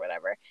price or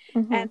whatever.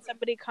 And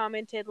somebody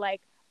commented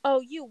like, oh,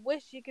 you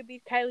wish you could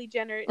be Kylie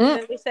Jenner. And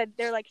then they said,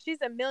 they're like,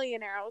 she's a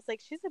millionaire. I was like,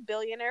 she's a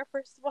billionaire,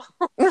 first of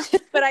all.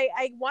 But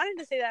I wanted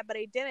to say that, but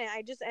I didn't.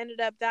 I just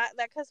ended up, that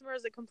customer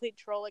was a complete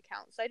troll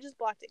account. So I just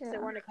blocked it because they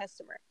weren't a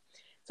customer.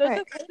 So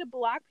it's okay to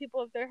block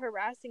people if they're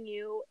harassing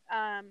you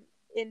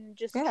in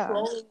just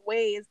trolling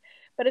ways.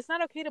 But it's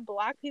not okay to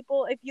block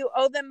people if you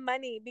owe them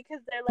money because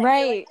they're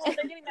like, oh,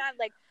 they're getting mad.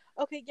 Like,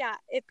 okay, yeah,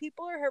 if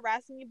people are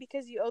harassing you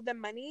because you owe them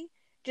money,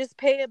 just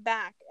pay it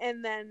back,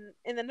 and then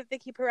if they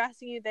keep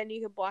harassing you, then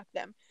you can block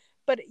them.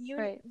 But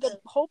the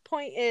whole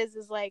point is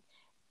like,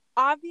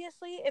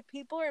 obviously, if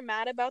people are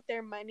mad about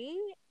their money,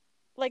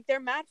 like, they're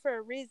mad for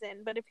a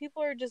reason. But if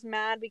people are just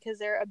mad because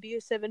they're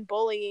abusive and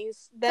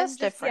bullies, then that's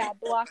just different.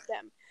 Block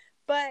them.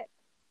 But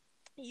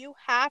you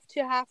have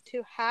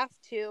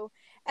to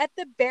at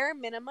the bare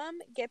minimum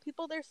get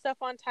people their stuff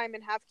on time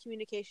and have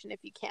communication if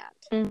you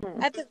can't.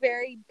 At the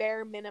very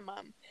bare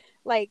minimum.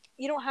 Like,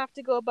 you don't have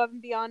to go above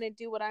and beyond and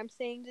do what I'm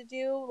saying to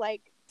do,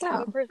 like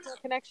have a personal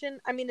connection.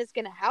 I mean, it's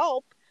gonna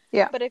help,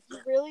 Yeah. But if you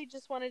really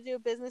just want to do a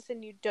business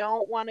and you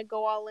don't want to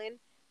go all in,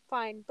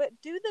 fine. But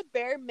do the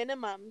bare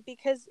minimum,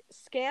 because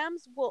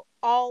scams will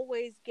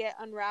always get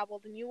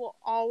unraveled and you will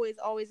always,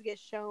 always get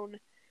shown,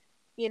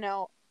 you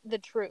know, the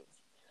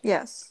truth.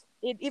 Yes.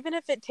 Even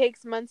if it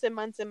takes months and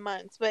months and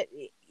months, but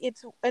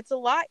it's a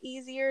lot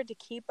easier to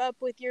keep up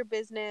with your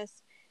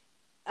business.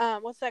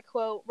 What's that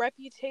quote?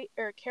 Reputation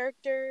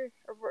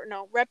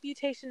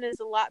is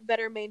a lot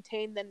better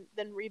maintained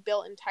than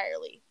rebuilt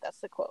entirely. That's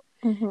the quote.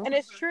 Mm-hmm. And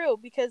it's true,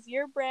 because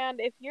your brand,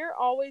 if you're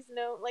always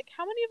known, like,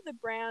 how many of the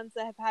brands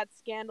that have had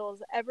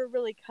scandals ever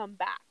really come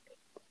back?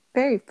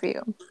 Very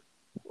few.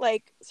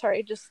 Like, sorry,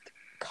 I just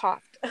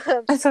coughed.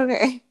 It's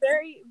okay.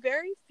 Very,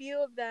 very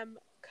few of them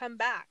come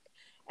back.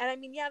 And I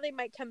mean, yeah, they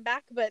might come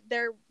back, but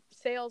their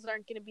sales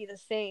aren't going to be the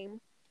same.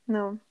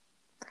 No.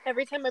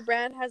 Every time a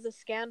brand has a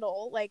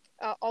scandal, like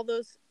all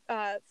those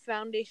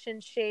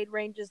foundation shade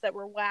ranges that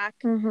were whack,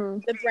 Mm-hmm.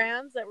 the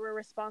brands that were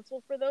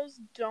responsible for those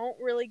don't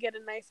really get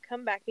a nice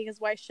comeback, because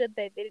why should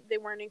they? They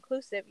weren't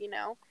inclusive, you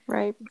know?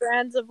 Right.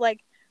 Brands of,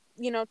 like,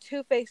 you know,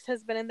 Too Faced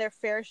has been in their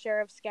fair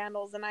share of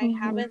scandals, and I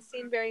Mm-hmm. haven't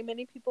seen very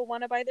many people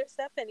want to buy their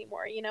stuff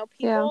anymore. You know,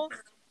 Yeah. people,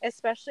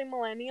 especially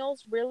millennials,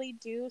 really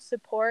do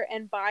support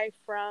and buy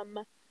from,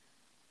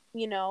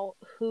 you know,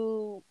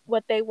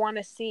 what they want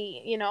to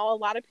see. You know, a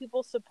lot of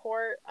people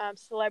support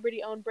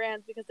celebrity owned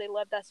brands because they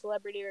love that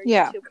celebrity or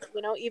Yeah. YouTuber.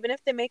 You know, even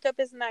if the makeup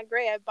isn't that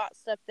great, I've bought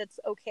stuff that's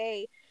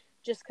okay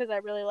just because I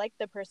really like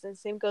the person.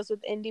 Same goes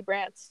with indie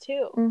brands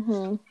too.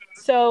 Mm-hmm.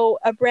 So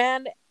a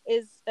brand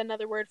is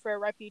another word for a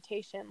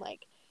reputation.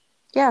 Like,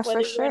 Yeah,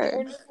 whether for you're sure.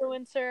 an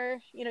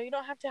influencer, you know, you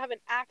don't have to have an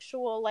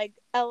actual, like,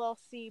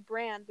 LLC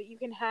brand, but you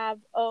can have,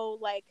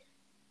 like,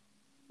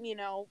 you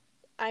know,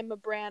 I'm a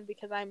brand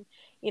because I'm,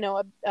 you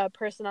know, a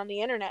person on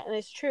the internet. And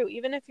it's true.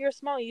 Even if you're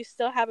small, you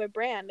still have a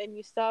brand and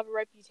you still have a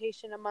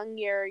reputation among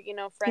your, you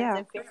know, friends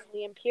and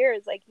family and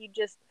peers. Like,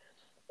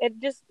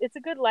 it's a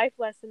good life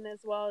lesson as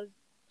well as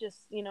just,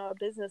 you know, a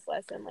business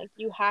lesson. Like,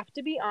 you have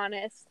to be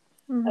honest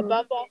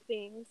above all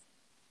things.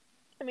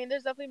 I mean,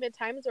 there's definitely been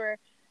times where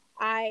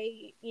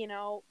I, you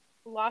know,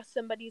 lost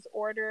somebody's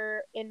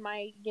order in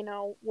my, you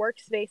know,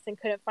 workspace and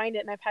couldn't find it.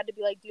 And I've had to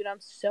be like, dude, I'm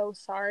so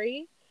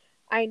sorry.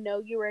 I know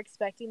you were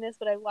expecting this,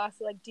 but I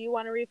lost it. Like, do you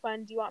want a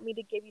refund? Do you want me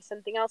to give you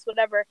something else?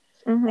 Whatever.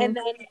 And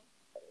then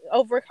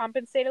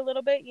overcompensate a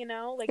little bit, you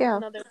know, like, even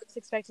though they're just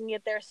expecting to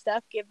get their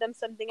stuff, give them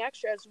something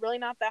extra. It's really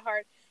not that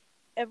hard.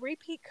 A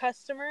repeat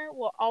customer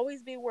will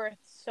always be worth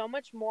so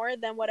much more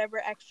than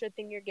whatever extra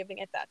thing you're giving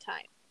at that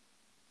time.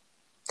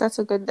 That's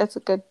a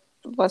good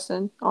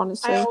lesson,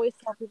 honestly. I always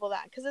tell people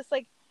that, because it's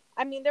like,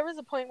 I mean, there was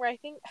a point where I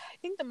think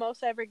the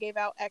most I ever gave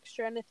out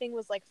extra and the thing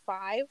was like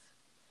 5.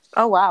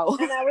 Oh, wow.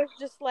 And I was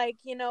just like,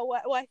 you know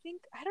what? Well,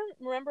 I don't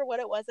remember what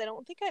it was. I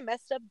don't think I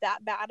messed up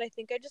that bad. I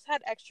think I just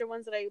had extra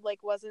ones that I,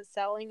 like, wasn't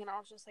selling, and I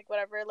was just like,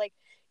 whatever, like,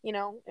 you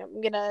know, I'm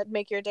gonna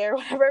make your day or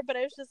whatever. But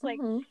I was just like,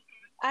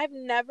 I've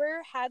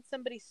never had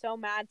somebody so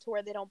mad to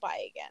where they don't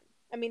buy again.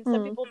 I mean,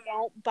 some people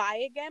don't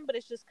buy again, but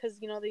it's just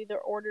because, you know, they either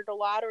ordered a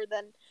lot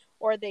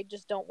or they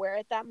just don't wear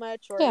it that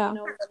much, or, you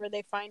know, whatever,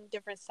 they find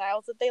different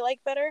styles that they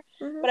like better.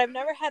 But I've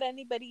never had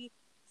anybody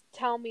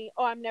tell me,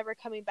 oh, I'm never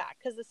coming back,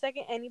 because the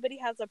second anybody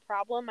has a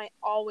problem, I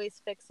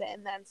always fix it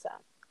and then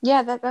some.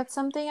 Yeah, that's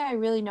something I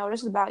really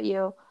noticed about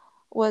you,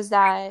 was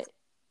that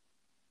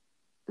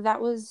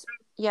was,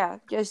 yeah,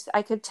 just,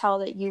 I could tell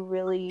that you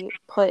really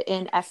put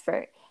in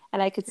effort,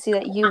 and I could see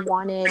that you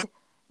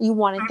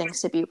wanted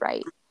things to be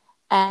right.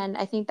 And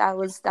I think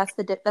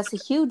that's a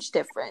huge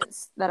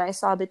difference that I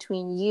saw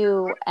between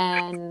you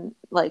and,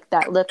 like,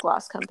 that lip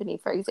gloss company,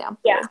 for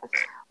example,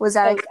 was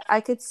that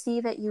I could see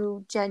that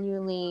you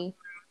genuinely,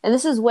 and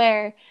this is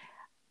where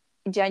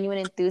genuine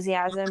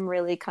enthusiasm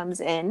really comes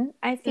in,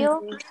 I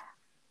feel.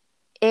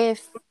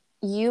 If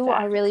you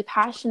are really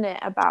passionate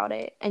about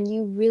it and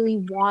you really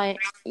want,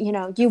 you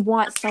know, you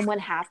want someone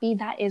happy,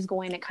 that is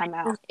going to come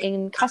out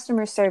in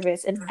customer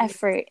service and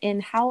effort, in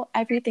how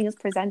everything is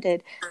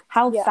presented,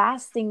 how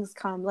fast things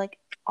come, like,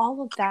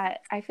 all of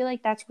that. I feel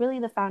like that's really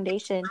the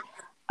foundation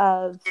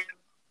of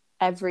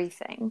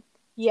everything.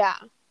 Yeah.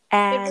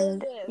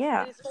 And it really is.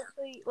 yeah,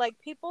 Especially, like,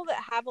 people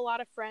that have a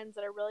lot of friends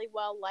that are really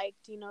well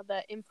liked, you know,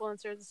 the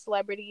influencers, the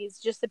celebrities,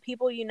 just the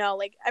people, you know,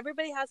 like,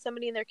 everybody has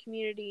somebody in their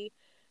community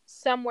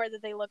somewhere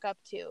that they look up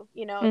to,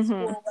 you know, at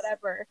school,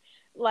 whatever.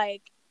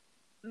 Like,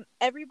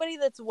 everybody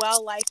that's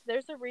well liked,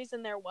 there's a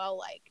reason they're well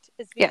liked.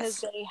 It's because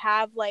they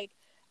have, like,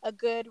 a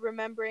good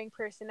remembering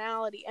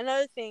personality.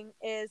 Another thing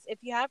is, if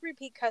you have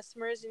repeat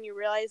customers and you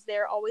realize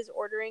they're always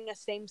ordering a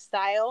same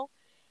style,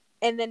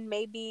 and then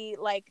maybe,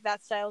 like,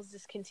 that style's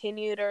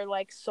discontinued or,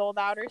 like, sold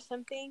out or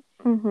something.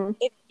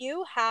 If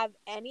you have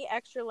any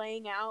extra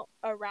laying out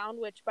around,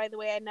 which, by the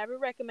way, I never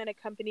recommend a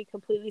company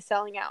completely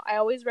selling out. I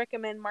always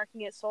recommend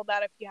marking it sold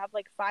out if you have,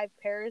 like, 5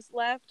 pairs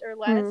left or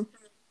less,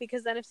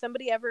 because then if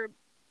somebody ever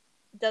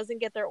doesn't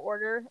get their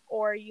order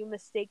or you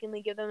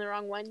mistakenly give them the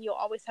wrong one, you'll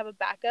always have a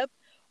backup,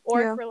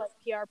 or for, like,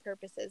 PR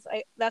purposes.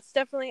 That's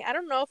definitely, I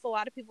don't know if a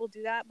lot of people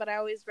do that, but I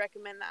always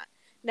recommend that.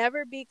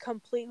 Never be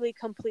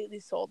completely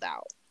sold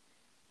out.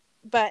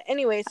 But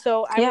anyway,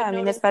 so I yeah, would I mean,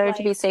 it's notice, better like,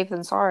 to be safe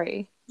than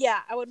sorry. yeah,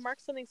 I would mark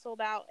something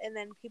sold out, and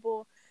then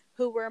people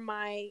who were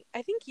I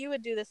think you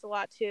would do this a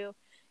lot too.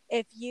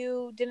 If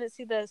you didn't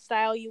see the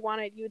style you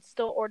wanted, you would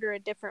still order a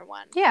different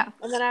one. Yeah.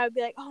 And then I would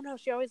be like, oh no,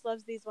 she always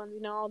loves these ones.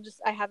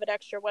 I have it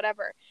extra,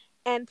 whatever.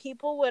 And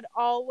people would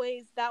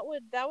always, that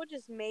would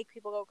just make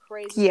people go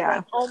crazy. Yeah.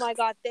 Like, oh my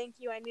God, thank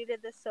you. I needed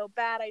this so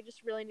bad. I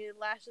just really needed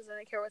lashes. I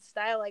didn't care what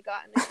style I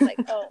got. And it's like,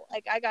 oh,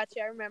 like, I got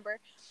you. I remember.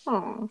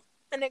 Oh.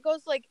 And it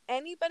goes like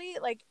anybody,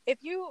 like if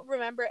you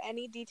remember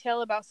any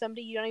detail about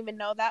somebody you don't even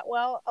know that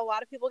well, a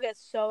lot of people get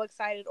so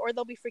excited, or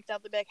they'll be freaked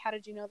out. They'll be like, how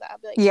did you know that? I'll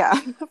be like, yeah,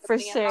 for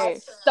sure. I'm not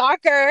a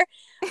stalker.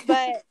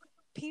 But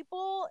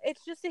people,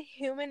 it's just a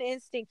human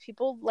instinct.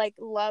 People like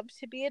love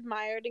to be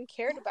admired and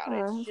cared about.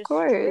 It's just of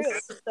course.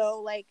 true.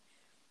 So like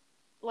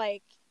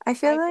I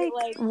feel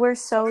like we're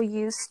so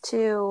used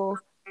to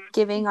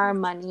giving our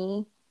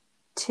money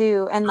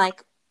to, and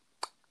like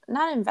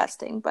not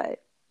investing, but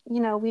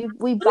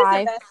we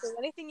buy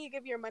anything you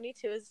give your money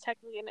to is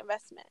technically an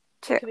investment.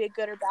 True. It could be a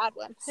good or bad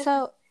one.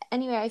 So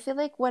anyway, I feel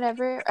like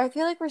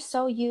we're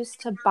so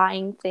used to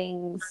buying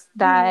things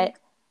that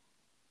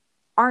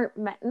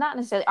not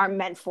necessarily aren't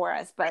meant for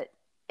us, but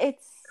I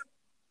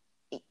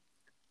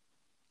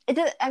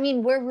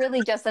mean, we're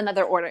really just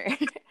another order.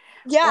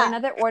 Yeah. We're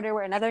another order,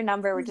 we're another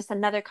number, we're just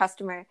another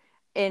customer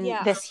in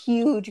this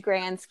huge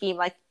grand scheme,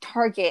 like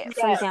Target,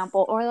 for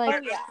example, or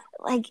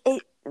like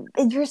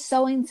you're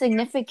so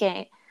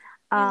insignificant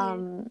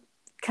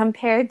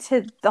compared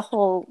to the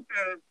whole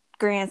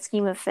grand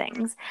scheme of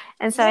things.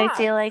 And so I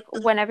feel like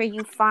whenever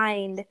you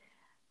find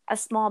a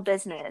small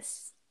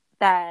business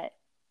that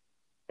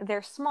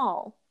they're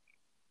small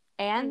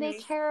and they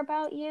care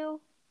about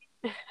you,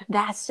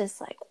 that's just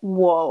like,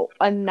 whoa,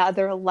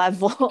 another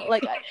level.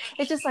 Like,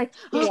 it's just like,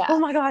 oh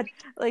my God,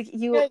 like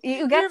you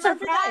get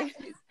surprised.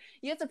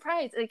 You get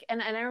surprised, like, and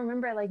I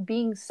remember like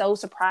being so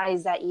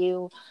surprised that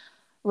you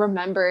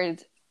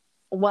remembered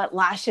what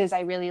lashes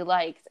I really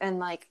liked, and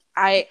like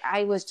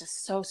I was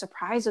just so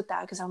surprised with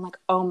that, because I'm like,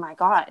 oh my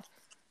God,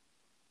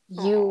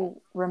 you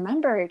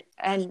remembered,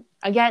 and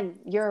again,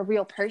 you're a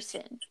real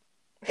person.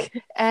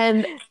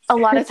 And a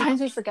lot of times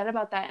we forget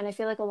about that, and I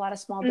feel like a lot of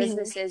small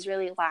businesses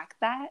really lack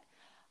that.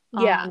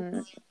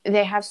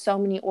 They have so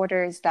many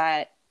orders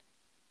that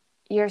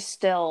you're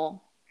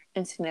still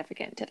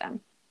insignificant to them.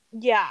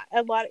 Yeah,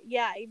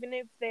 even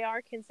if they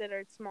are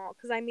considered small.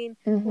 Because, I mean,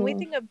 when we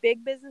think of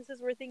big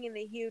businesses, we're thinking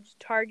the huge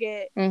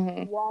Target,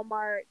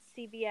 Walmart,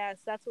 CVS.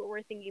 That's what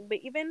we're thinking. But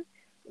even,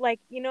 like,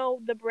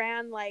 the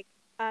brand, like,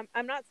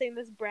 I'm not saying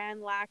this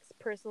brand lacks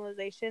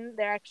personalization.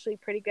 They're actually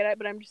pretty good at it.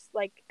 But I'm just,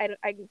 like, I'm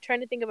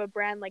trying to think of a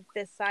brand, like,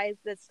 this size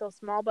that's still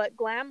small. But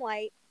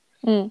Glamlite.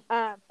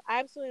 I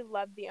absolutely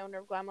love the owner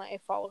of Glamlite. I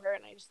follow her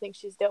and I just think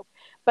she's dope.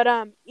 But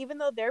even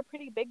though they're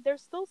pretty big, they're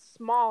still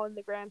small in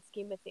the grand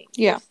scheme of things.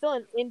 Yeah. They're still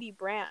an indie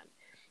brand.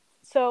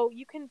 So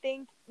you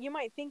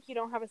might think you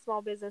don't have a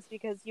small business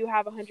because you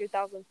have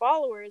 100,000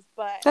 followers,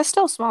 but that's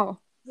still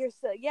small. You're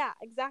still, yeah,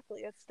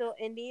 exactly. It's still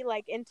indie.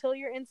 Like, until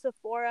you're in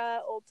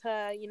Sephora,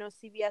 Ulta,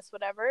 CVS,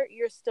 whatever,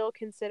 you're still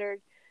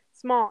considered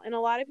small. And a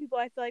lot of people,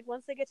 I feel like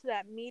once they get to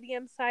that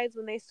medium size,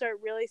 when they start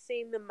really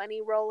seeing the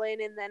money roll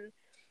in, and then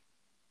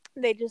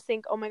they just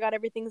think, oh my God,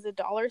 everything's a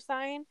dollar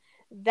sign.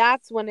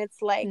 That's when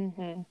it's like,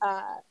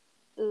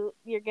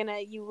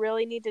 you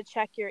really need to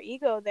check your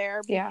ego there,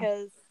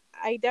 because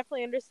I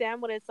definitely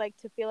understand what it's like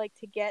to feel like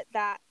to get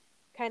that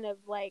kind of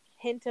like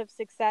hint of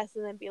success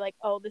and then be like,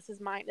 oh, this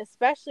is mine.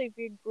 Especially if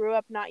you grew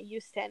up not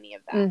used to any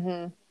of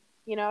that.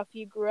 If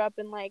you grew up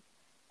in like,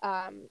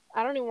 I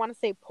don't even want to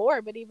say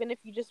poor, but even if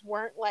you just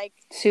weren't like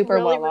super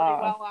really well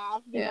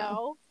off, you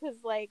know, because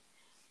like,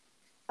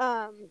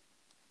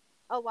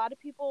 a lot of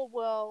people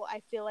will,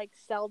 I feel like,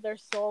 sell their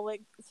soul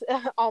like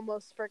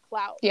almost for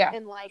clout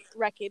and like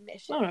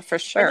recognition. Oh, for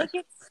sure. And it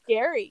gets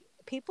scary.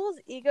 People's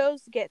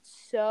egos get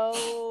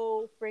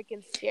so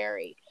freaking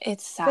scary.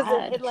 It's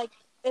sad.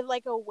 It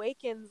like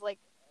awakens, like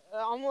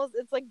almost,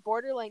 it's like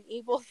borderline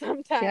evil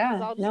sometimes. Yeah,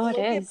 I'll just look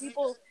at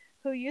people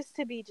who used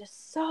to be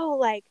just so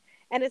like,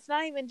 and it's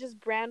not even just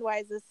brand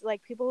wise, it's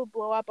like people who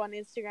blow up on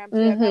Instagram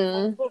too. I've had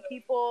multiple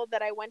people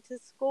that I went to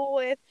school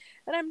with,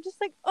 and I'm just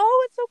like,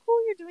 oh, it's so cool,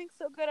 you're doing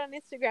so good on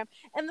Instagram.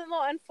 And then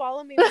they'll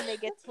unfollow me when they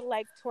get to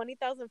like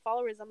 20,000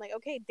 followers. I'm like,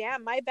 okay,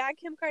 damn, my bad,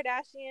 Kim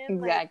Kardashian.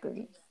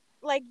 Exactly.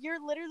 Like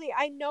you're literally,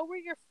 I know where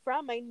you're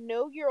from. I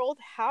know your old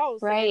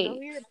house. Right. Like, I know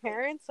who your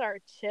parents are.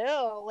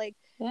 Chill. Like,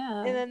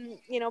 yeah. And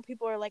then,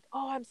 people are like,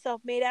 oh, I'm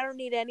self-made, I don't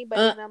need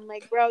anybody. And I'm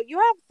like, bro, you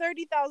have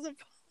 30,000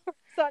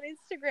 on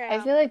Instagram. I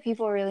feel like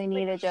people really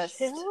need to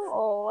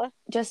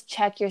just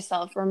check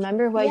yourself,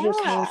 remember where you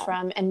came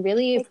from, and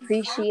really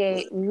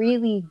appreciate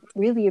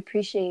really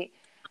appreciate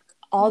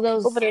all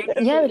those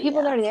the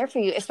people that are there for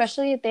you,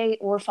 especially if they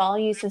were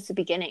following you since the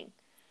beginning.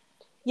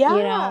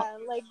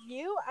 Like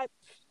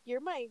you're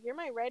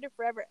my writer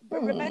forever.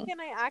 But Rebecca and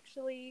I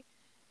actually,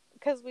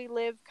 because we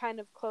live kind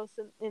of close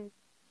in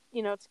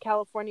to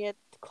California,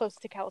 close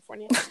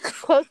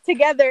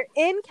together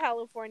in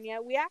California,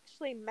 we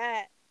actually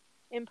met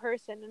in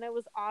person, and it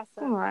was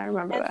awesome. Oh, I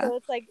remember and that. so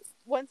it's like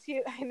once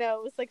you, I know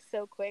it was like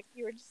so quick.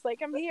 You were just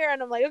like, I'm here,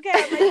 and I'm like, okay,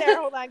 I'm right there.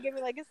 Hold on, give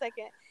me like a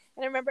second.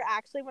 And I remember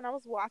actually when I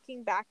was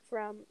walking back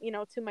from,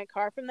 to my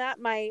car from that,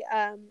 my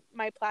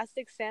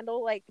plastic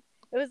sandal, like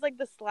it was like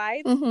the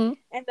slides, and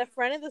the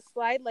front of the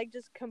slide like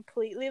just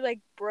completely like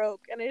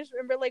broke. And I just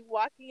remember like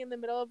walking in the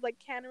middle of like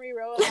Cannery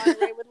Row in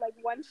Monterey with like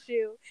one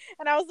shoe,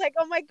 and I was like,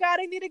 oh my god,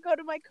 I need to go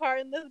to my car.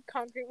 And the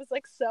concrete was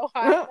like so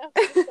hot. And I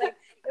was just like,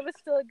 it was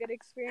still a good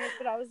experience,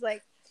 but I was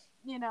like,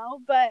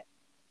 but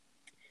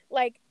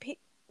like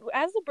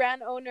as a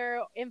brand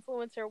owner,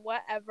 influencer,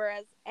 whatever,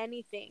 as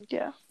anything,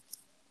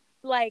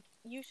 like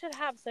you should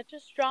have such a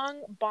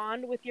strong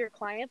bond with your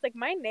clients. Like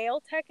my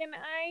nail tech and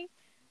I,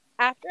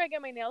 after I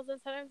get my nails done,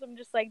 sometimes I'm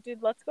just like,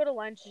 dude, let's go to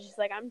lunch. And she's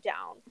like, I'm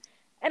down.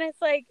 And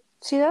it's like,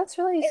 see, that's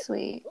really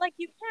sweet. Like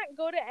you can't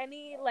go to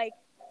any like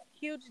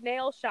huge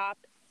nail shop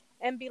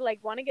and be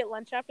like, want to get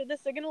lunch after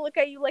this? They're gonna look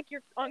at you like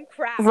you're on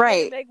crack,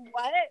 right? Like,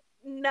 what?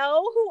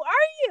 No, who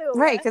are you?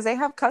 Right, because they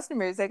have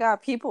customers, they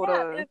got people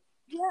to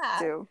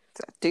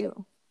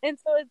do. And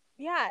so it's,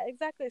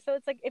 exactly. So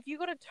it's like if you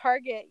go to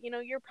Target,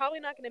 you're probably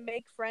not going to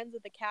make friends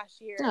with the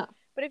cashier. No.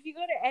 But if you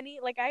go to any,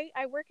 like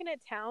I work in a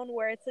town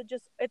where it's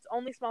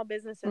only small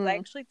businesses. I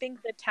actually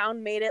think the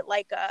town made it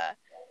like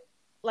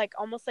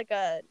almost like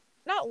a,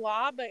 not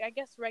law, but I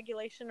guess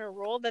regulation or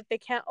rule that they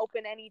can't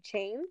open any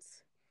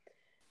chains.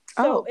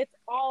 So it's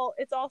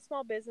all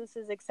small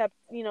businesses except,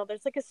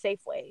 there's like a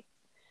Safeway.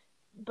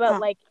 But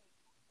like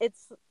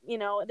it's,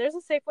 there's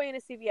a Safeway and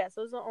a CVS.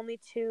 Those are the only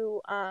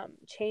two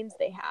chains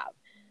they have.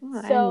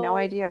 I had no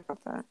idea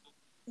about that.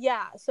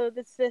 Yeah, so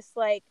it's this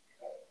like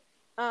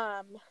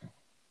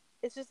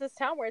it's just this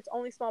town where it's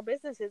only small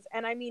businesses.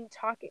 And I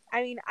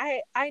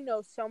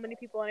know so many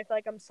people, and I feel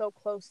like I'm so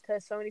close to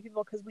so many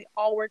people because we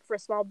all work for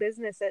small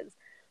businesses.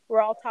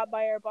 We're all taught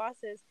by our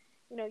bosses,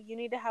 you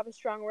need to have a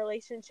strong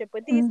relationship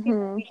with these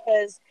people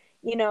because,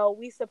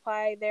 we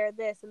supply their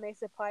this and they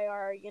supply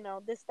our,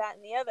 this, that,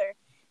 and the other.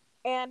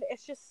 And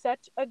it's just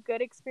such a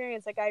good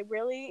experience. Like I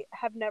really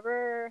have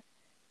never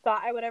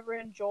thought I would ever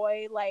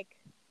enjoy like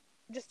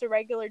just a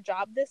regular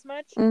job this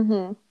much. I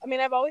mean,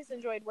 I've always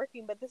enjoyed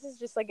working, but this is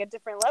just like a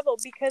different level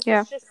because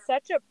it's just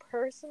such a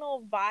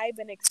personal vibe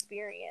and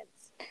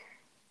experience.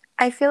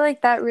 I feel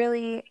like that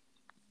really,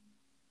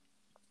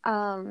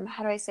 how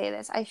do I say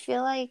this? I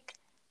feel like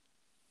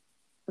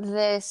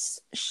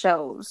this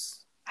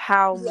shows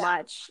how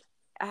much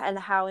and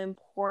how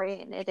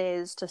important it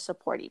is to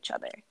support each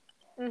other.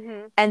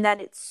 And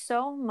that it's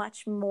so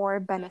much more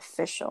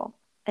beneficial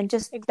and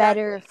just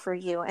better for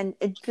you, and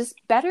it's just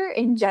better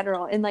in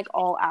general in like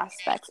all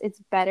aspects. It's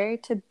better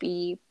to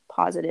be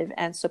positive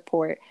and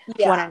support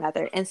one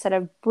another instead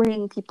of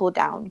bringing people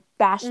down,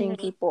 bashing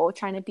people,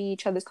 trying to be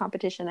each other's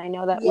competition. I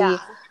know that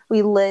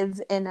we live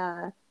in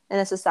a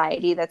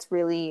society that's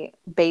really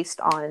based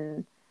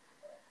on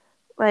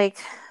like,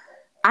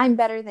 I'm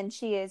better than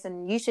she is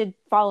and you should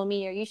follow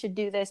me, or you should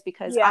do this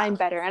because I'm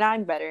better and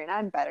I'm better and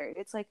I'm better.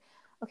 It's like,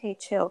 okay,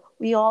 chill.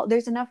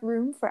 There's enough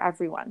room for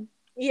everyone.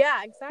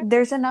 Yeah, exactly.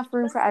 There's enough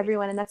room for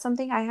everyone, and that's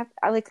something I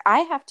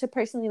have to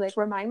personally like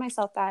remind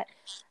myself that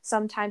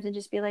sometimes, and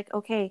just be like,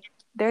 okay,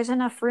 there's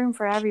enough room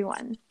for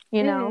everyone,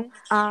 I don't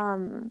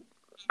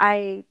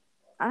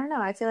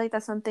know, I feel like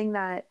that's something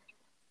that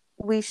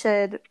we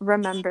should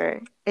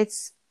remember.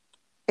 It's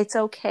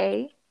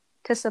okay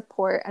to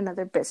support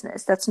another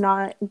business. That's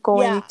not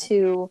going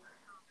to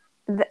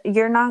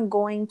you're not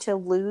going to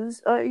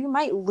lose, or you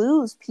might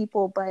lose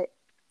people, but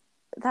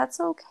that's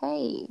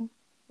okay.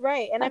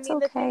 Right. And that's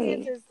the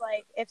thing is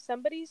like if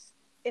somebody's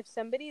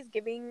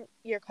giving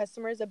your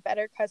customers a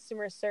better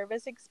customer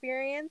service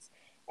experience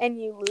and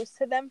you lose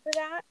to them for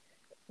that,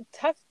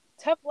 tough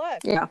luck.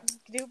 Yeah.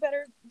 Do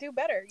better. You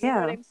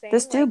know what I'm saying?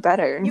 Just do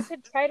better. You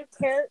could try to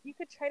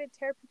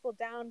tear people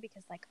down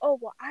because like, oh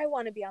well, I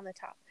want to be on the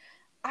top.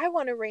 I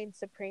want to reign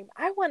supreme.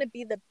 I want to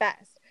be the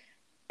best.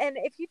 And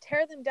if you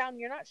tear them down,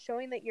 you're not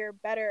showing that you're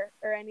better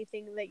or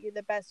anything, that you're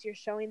the best. You're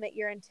showing that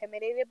you're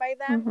intimidated by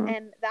them.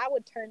 And that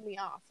would turn me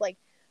off. Like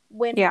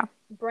when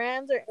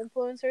brands or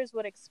influencers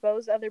would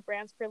expose other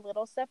brands for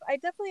little stuff, I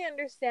definitely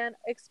understand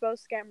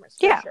expose scammers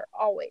for sure,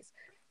 always.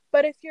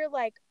 But if you're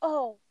like,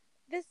 oh,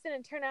 this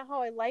didn't turn out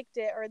how I liked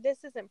it, or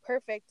this isn't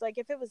perfect, like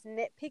if it was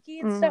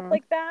nitpicky and stuff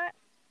like that,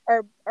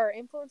 or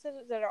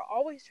influencers that are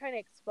always trying to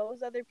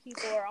expose other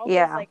people, or always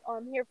like, oh,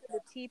 I'm here for the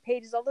tea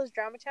pages, all those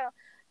drama channels.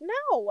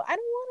 No, I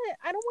don't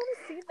want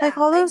to see that. Like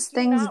all those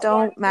things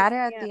don't matter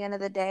at the end of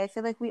the day. I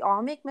feel like we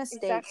all make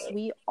mistakes.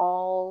 We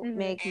all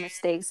make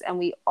mistakes, and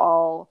we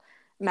all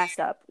mess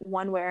up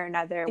one way or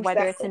another,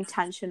 whether it's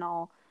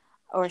intentional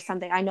or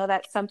something. I know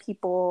that some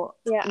people,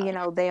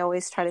 they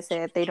always try to say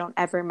that they don't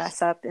ever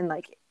mess up in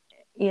like,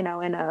 in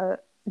a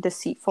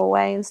deceitful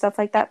way and stuff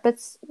like that. But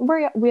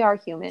we are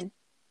human.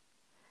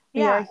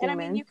 We are human. And I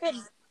mean, you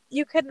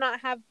could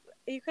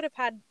have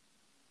had,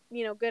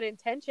 good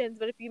intentions,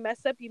 but if you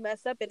mess up, you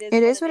mess up. It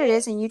is what it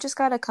is, and you just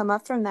got to come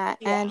up from that.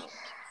 Yeah. And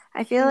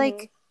I feel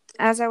like,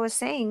 as I was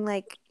saying,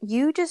 like,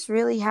 you just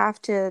really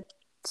have to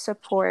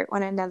support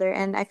one another.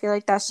 And I feel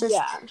like that's just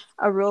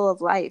a rule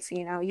of life,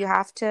 you know. You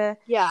have to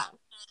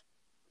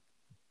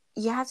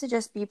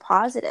just be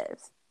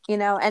positive, you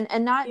know,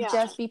 and not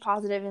just be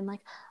positive and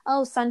like,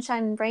 oh,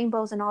 sunshine and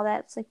rainbows and all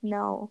that. It's like,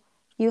 no,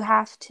 you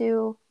have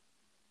to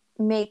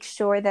make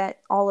sure that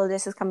all of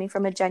this is coming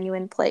from a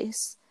genuine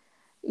place,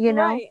 you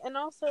know? Right. And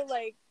also,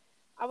 like,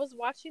 I was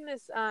watching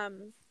this,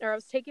 or I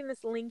was taking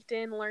this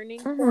LinkedIn learning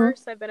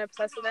course. I've been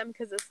obsessed with them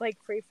because it's like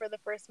free for the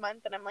first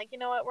month. And I'm like, you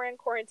know what? We're in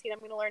quarantine. I'm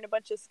going to learn a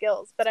bunch of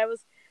skills. But I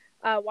was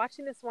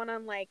watching this one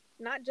on like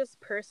not just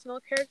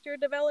personal character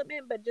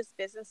development, but just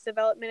business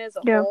development as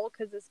a whole.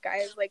 Because this guy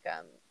is like,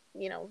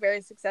 you know, very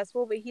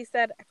successful. But he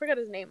said, I forgot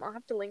his name. I'll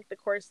have to link the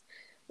course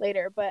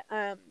later. But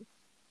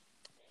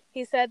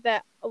he said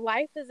that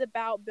life is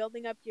about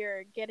building up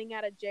your getting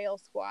out of jail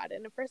squad.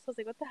 And at first I was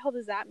like, what the hell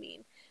does that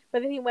mean?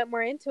 But then he went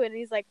more into it and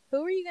he's like,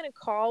 who are you going to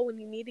call when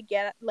you need to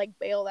get like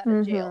bailed out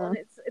of jail? And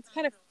it's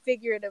kind of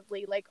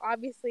figuratively, like,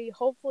 obviously,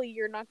 hopefully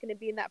you're not going to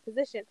be in that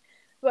position,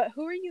 but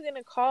who are you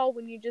going to call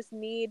when you just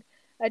need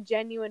a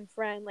genuine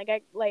friend?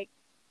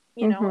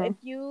 You know, if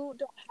you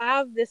don't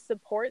have this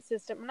support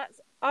system,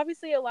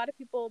 obviously a lot of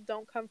people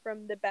don't come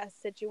from the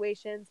best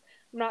situations.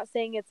 I'm not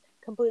saying it's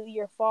completely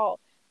your fault,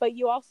 but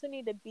you also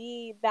need to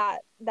be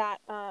that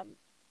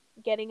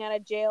getting out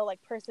of jail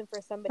like person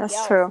for somebody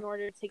else in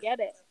order to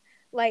get it.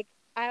 Like,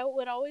 I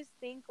would always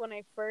think when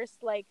I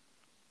first like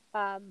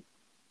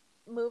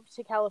moved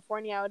to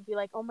California, I would be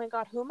like, oh my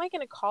God, who am I going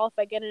to call if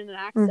I get in an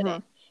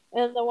accident?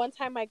 And the one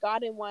time I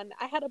got in one,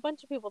 I had a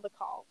bunch of people to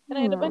call, and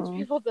I had a bunch of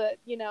people to,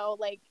 you know,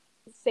 like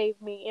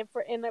save me.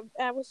 And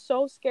I was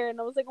so scared,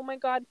 and I was like, oh my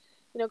God,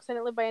 you know, because I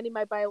didn't live by any of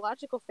my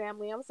biological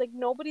family. I was like,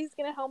 nobody's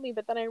going to help me.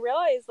 But then I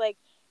realized, like,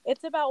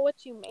 it's about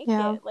what you make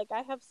it. Like,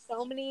 I have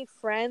so many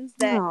friends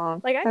that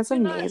like I do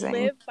not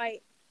live by.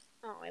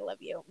 Oh, I love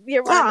you.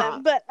 You're one of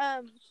them. But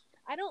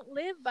I don't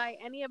live by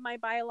any of my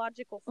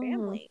biological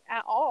family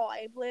at all.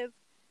 I live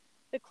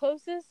the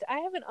closest. I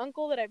have an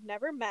uncle that I've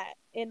never met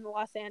in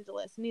Los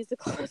Angeles, and he's the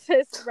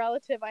closest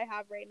relative I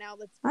have right now.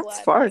 That's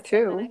blood. Far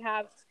too. And then I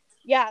have,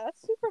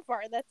 that's super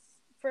far. That's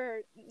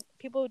for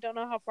people who don't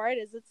know how far it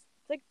is. It's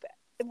like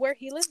where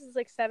he lives is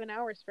like 7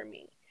 hours from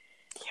me.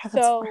 Yeah,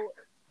 so far.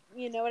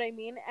 You know what I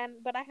mean?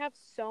 But I have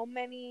so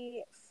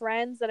many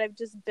friends that I've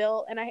just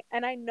built, and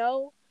I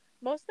know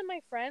most of my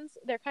friends,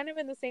 they're kind of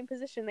in the same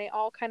position. They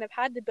all kind of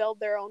had to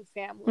build their own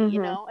family,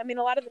 you know? I mean,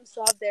 a lot of them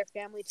still have their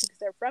family too because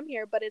they're from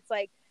here, but it's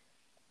like,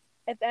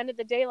 at the end of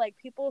the day, like,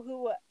 people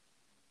who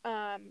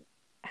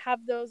have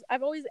those,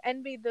 I've always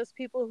envied those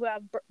people who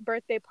have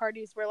birthday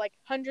parties where like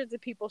hundreds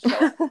of people show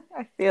up.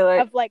 I feel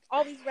like of like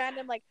all these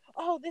random, like,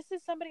 oh, this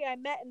is somebody I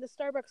met in the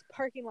Starbucks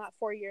parking lot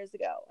 4 years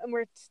ago and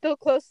we're still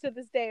close to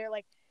this day, or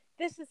like,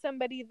 this is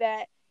somebody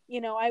that,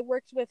 you know, I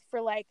worked with for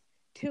like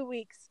 2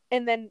 weeks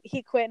and then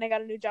he quit and I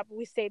got a new job, but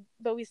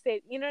we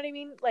stayed, you know what I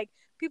mean? Like,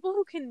 people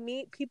who can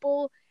meet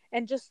people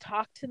and just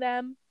talk to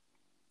them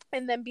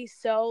and then be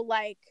so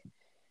like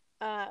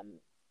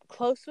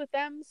close with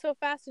them so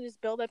fast and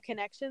just build up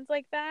connections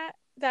like that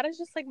is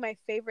just like my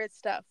favorite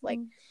stuff. Like,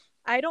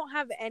 I don't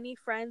have any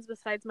friends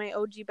besides my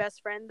OG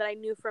best friend that I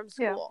knew from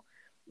school.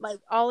 Like,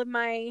 all of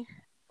my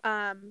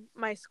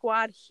my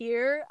squad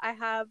here, I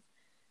have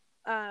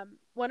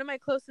one of my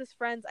closest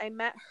friends, I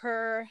met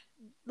her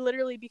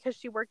literally because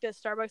she worked at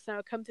Starbucks and I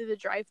would come through the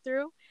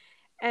drive-thru,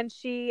 and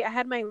I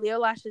had my Leo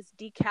Lashes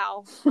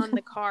decal on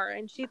the car,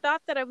 and she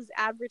thought that I was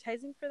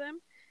advertising for them.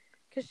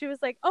 Because she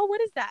was like, oh, what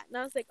is that? And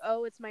I was like,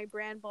 oh, it's my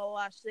brand, blah, blah,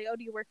 blah. She's like, oh,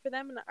 do you work for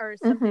them? Or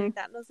something like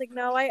that. And I was like,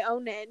 no, I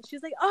own it. And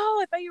she's like, oh,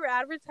 I thought you were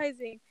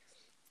advertising.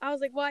 I was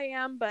like, well, I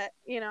am, but,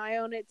 you know, I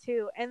own it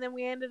too. And then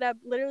we ended up,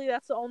 literally,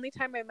 that's the only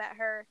time I met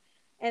her.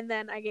 And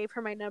then I gave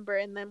her my number,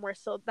 and then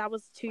that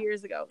was 2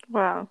 years ago.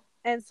 Wow.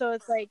 And so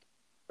it's like,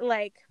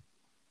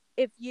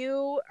 if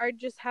you are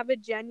just have a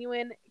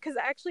genuine, because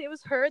actually it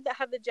was her that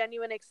had the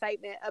genuine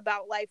excitement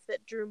about life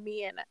that drew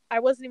me in. I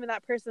wasn't even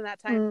that person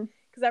that time.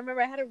 Because I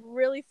remember I had a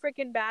really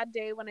freaking bad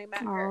day when I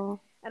met her.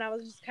 And I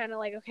was just kind of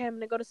like, okay, I'm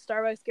going to go to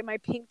Starbucks, get my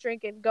pink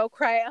drink, and go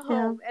cry at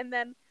home. And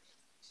then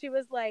she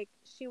was like,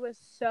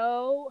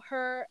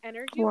 her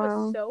energy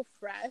was so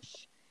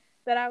fresh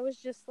that I was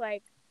just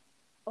like,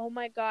 oh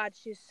my God,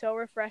 she's so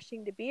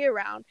refreshing to be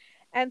around.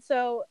 And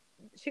so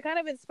she kind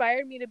of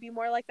inspired me to be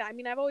more like that. I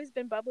mean, I've always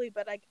been bubbly,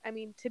 but like, I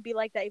mean, to be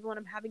like that even when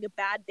I'm having a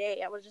bad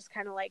day, I was just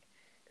kind of like,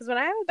 because when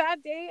I have a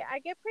bad day, I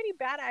get pretty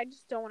bad. I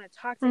just don't want to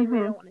talk to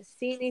anybody. I don't want to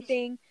see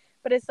anything.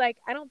 But it's like,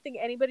 I don't think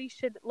anybody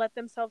should let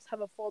themselves have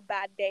a full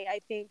bad day. I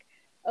think,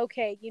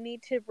 okay, you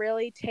need to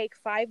really take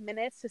 5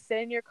 minutes to sit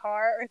in your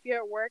car, or if you're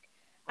at work,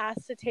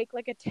 ask to take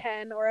like a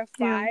 10 or a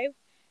 5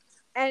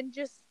 and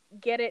just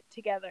get it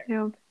together.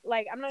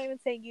 Like, I'm not even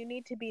saying you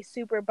need to be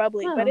super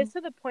bubbly, but it's to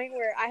the point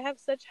where I have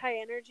such high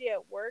energy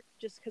at work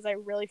just because I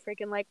really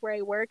freaking like where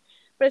I work.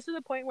 But it's to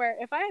the point where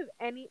if I have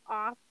any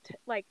off,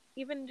 like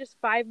even just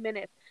 5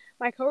 minutes,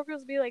 my coworkers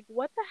will be like,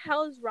 what the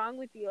hell is wrong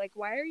with you? Like,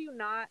 why are you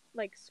not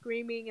like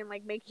screaming and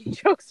like making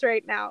jokes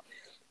right now?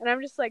 And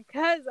I'm just like,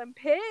 cause I'm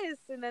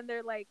pissed. And then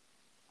they're like,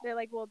 they're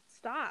like, well,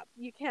 stop.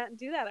 You can't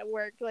do that at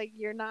work. Like,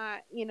 you're not,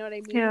 you know what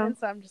I mean? Yeah. And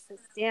so I'm just like,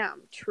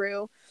 damn,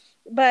 true.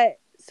 But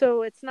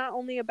so it's not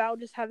only about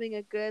just having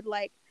a good,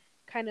 like,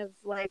 kind of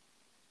like,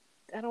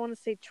 I don't want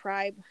to say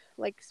tribe,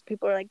 like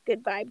people are like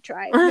good vibe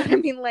tribe, but I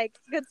mean like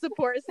good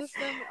support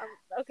system.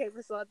 Okay,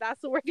 Priscilla,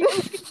 that's the word you're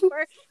looking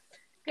for.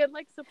 Good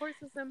like support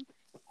system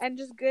and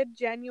just good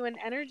genuine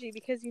energy,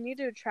 because you need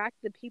to attract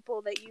the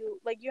people that you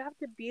like. You have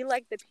to be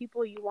like the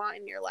people you want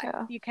in your life.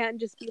 Yeah. You can't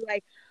just be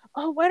like,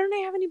 oh, why don't I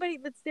have anybody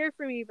that's there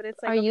for me? But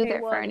it's like, are you okay,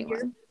 there well, for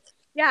anyone?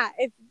 yeah,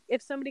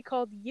 if somebody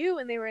called you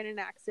and they were in an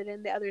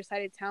accident the other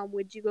side of town,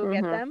 would you go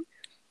get them?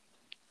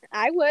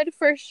 I would,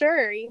 for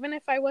sure. Even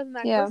if I wasn't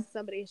that close to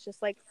somebody, it's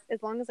just like,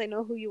 as long as I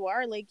know who you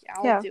are, like,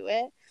 I'll do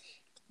it.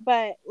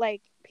 But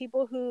like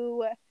people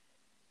who,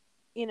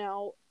 you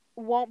know,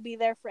 won't be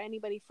there for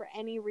anybody for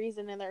any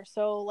reason, and they're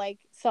so like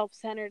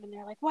self-centered, and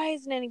they're like, why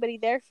isn't anybody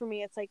there for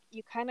me? It's like,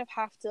 you kind of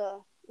have to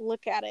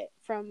look at it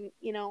from,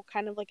 you know,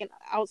 kind of like an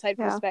outside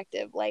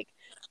perspective. Like,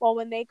 well,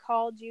 when they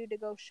called you to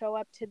go show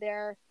up to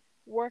their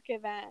work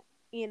event,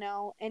 you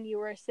know, and you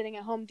were sitting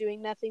at home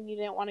doing nothing, you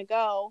didn't want to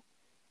go.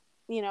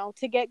 You know,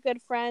 to get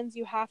good friends,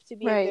 you have to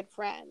be a good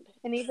friend.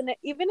 And even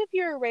if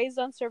you're raised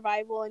on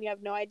survival and you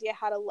have no idea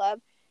how to love,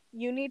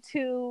 you need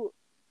to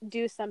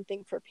do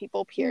something for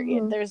people,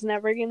 period. There's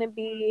never going to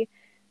be,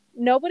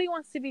 nobody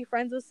wants to be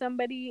friends with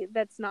somebody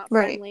that's not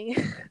friendly.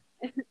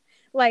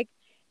 Like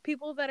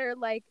people that are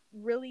like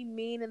really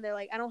mean and they're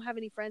like, I don't have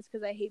any friends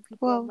because I hate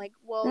people. I'm like,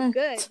 well,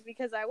 good,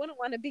 because I wouldn't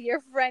want to be your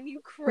friend, you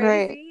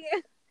crazy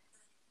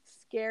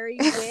scary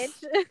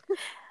witch.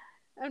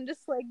 I'm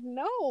just like,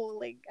 no,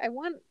 like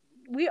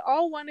we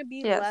all want to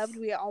be loved.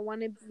 We all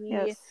want to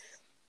be.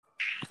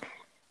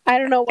 I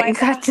don't know why it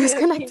got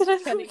disconnected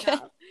again.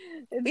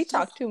 We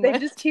talk too much. They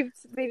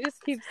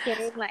just keep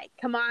saying like,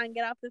 come on,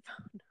 get off the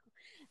phone.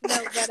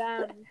 No, but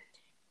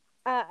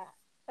I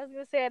was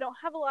gonna say, I don't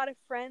have a lot of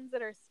friends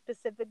that are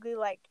specifically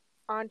like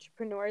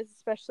entrepreneurs,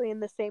 especially in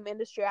the same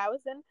industry I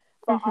was in.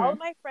 But all of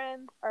my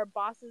friends are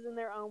bosses in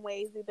their own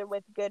ways, either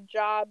with good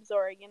jobs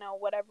or, you know,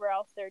 whatever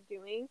else they're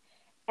doing.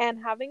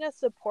 And having a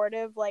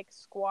supportive like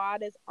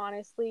squad is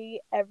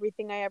honestly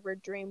everything I ever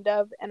dreamed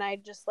of. And I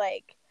just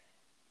like,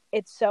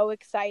 it's so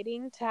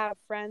exciting to have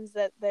friends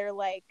that they're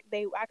like,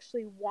 they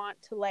actually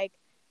want to like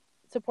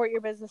support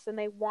your business and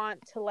they want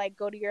to like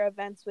go to your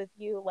events with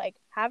you. Like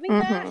having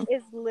that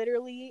is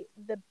literally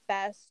the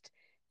best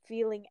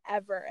feeling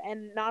ever.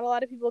 And not a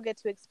lot of people get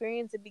to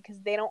experience it because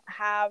they don't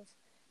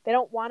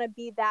want to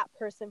be that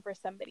person for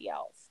somebody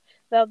else.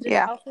 They'll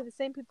just also the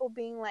same people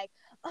being like,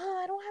 oh,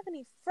 I don't have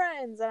any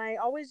friends. And I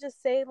always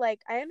just say, like,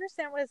 I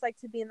understand what it's like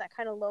to be in that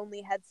kind of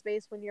lonely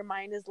headspace when your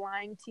mind is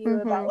lying to you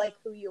about like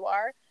who you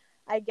are.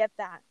 I get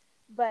that.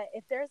 But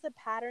if there's a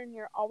pattern,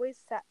 you're always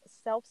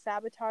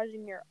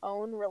self-sabotaging your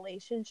own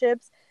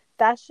relationships.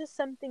 That's just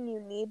something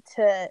you need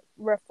to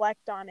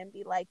reflect on and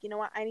be like, you know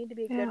what? I need to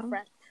be a good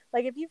friend.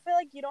 Like, if you feel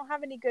like you don't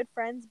have any good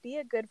friends, be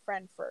a good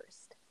friend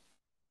first.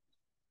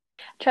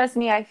 Trust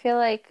me, I feel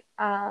like,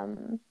 I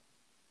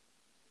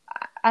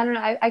don't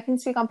know, I can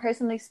speak on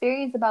personal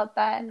experience about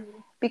that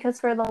because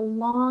for the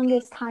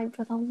longest time,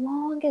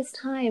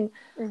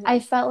 I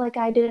felt like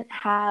I didn't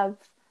have,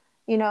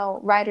 you know,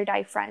 ride or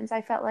die friends.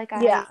 I felt like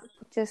I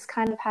just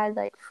kind of had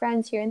like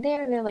friends here and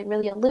there. They're like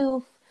really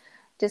aloof,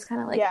 just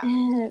kind of like,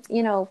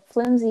 you know,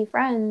 flimsy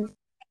friends.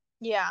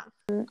 Yeah.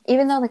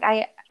 Even though like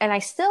I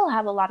still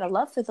have a lot of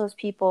love for those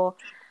people.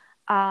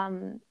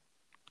 But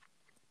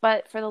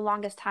for the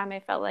longest time, I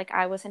felt like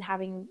I wasn't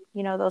having,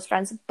 you know, those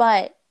friends.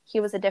 But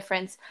here was the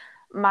difference.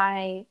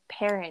 My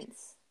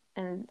parents,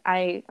 and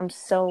I am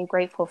so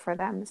grateful for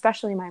them,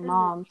 especially my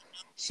mom,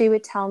 she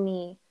would tell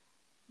me,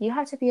 you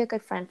have to be a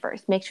good friend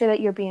first. Make sure that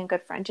you're being a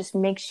good friend. Just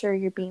make sure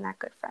you're being that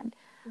good friend.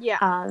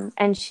 Yeah.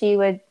 And she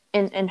would,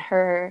 in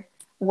her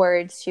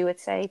words, she would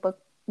say, but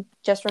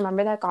just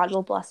remember that God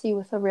will bless you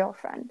with a real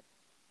friend.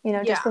 You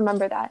know, just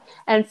remember that.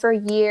 And for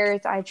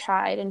years I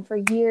tried, and for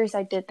years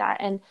I did that.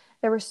 And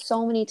there were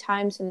so many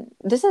times, and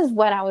this is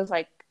when I was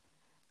like,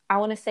 I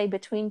want to say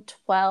between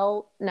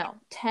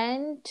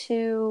 10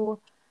 to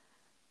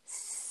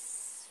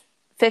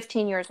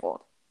 15 years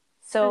old.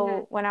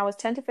 So when I was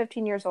 10 to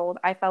 15 years old,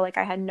 I felt like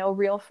I had no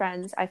real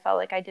friends. I felt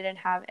like I didn't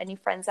have any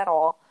friends at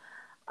all.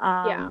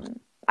 I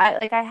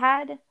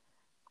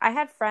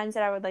had friends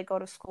that I would like go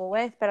to school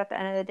with, but at the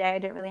end of the day, I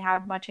didn't really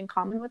have much in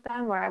common with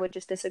them, or I would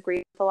just disagree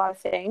with a lot of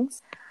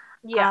things.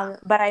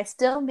 But I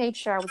still made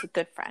sure I was a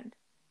good friend.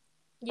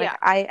 Like,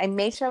 I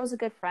made sure I was a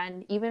good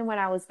friend, even when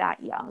I was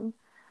that young.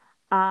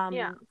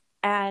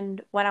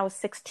 And when I was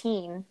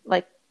 16,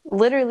 like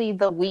literally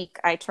the week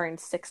I turned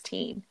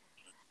 16,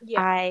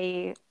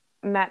 I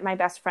met my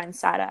best friend,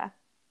 Sada.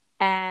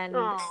 And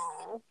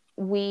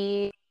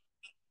we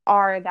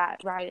are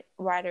that ride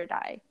or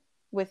die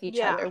with each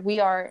other. We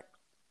are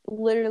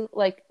literally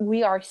like,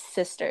 we are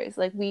sisters.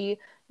 Like, we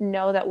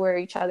know that we're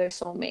each other's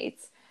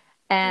soulmates.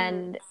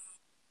 And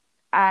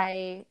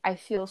I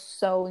feel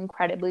so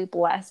incredibly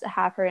blessed to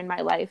have her in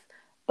my life.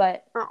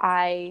 But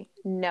I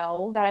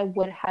know that I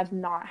would have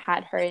not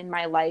had her in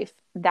my life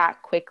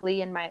that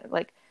quickly, in my,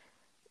 like,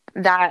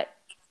 that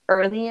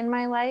early in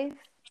my life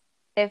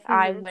if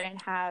I Mm-hmm.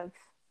 wouldn't have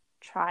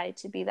tried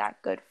to be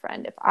that good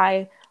friend. If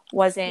I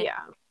wasn't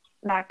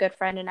that good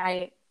friend, and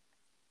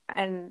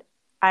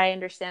I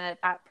understand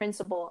that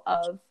principle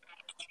of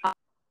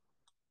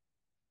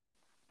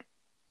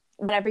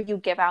whenever you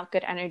give out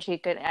good energy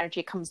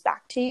comes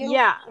back to you.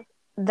 Yeah.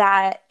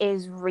 That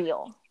is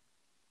real.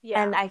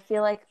 Yeah. And I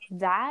feel like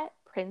that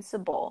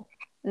principle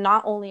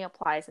not only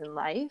applies in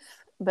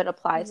life, but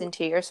applies Mm-hmm.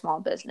 into your small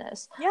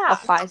business, Yeah.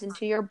 applies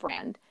into your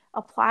brand,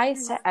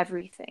 applies Mm-hmm. to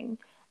everything.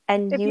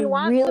 And If you you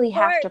want really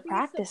have to support, be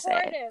practice it.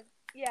 supportive.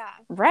 Yeah.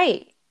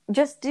 Right.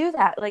 Just do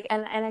that. Like,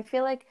 and I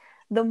feel like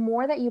the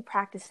more that you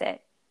practice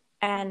it,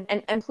 and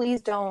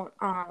please don't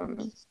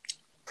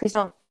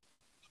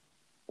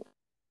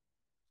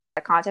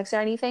context or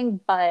anything,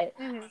 but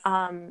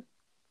Mm-hmm.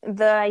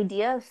 the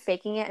idea of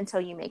faking it until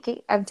you make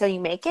it,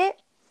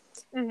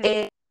 Mm-hmm.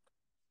 it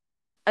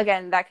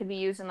again, that could be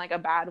used in like a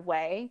bad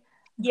way,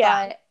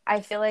 Yeah. but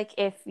I feel like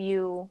if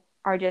you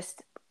are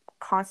just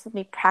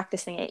constantly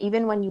practicing it,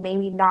 even when you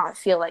maybe not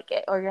feel like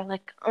it, or you're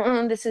like,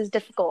 this is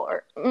difficult,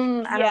 or I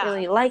don't Yeah.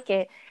 really like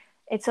it,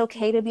 it's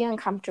okay to be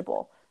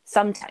uncomfortable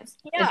sometimes.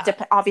 It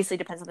Yeah. obviously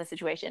depends on the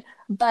situation,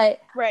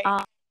 but Right.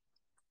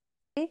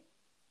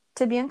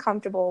 to be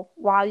uncomfortable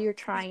while you're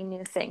trying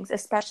new things,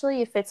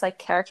 especially if it's like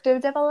character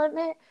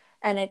development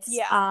and it's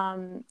Yeah.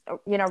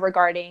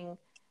 regarding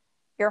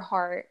your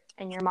heart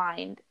and your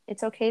mind.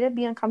 It's okay to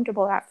be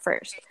uncomfortable at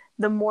first.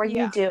 The more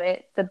you Yeah. do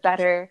it, the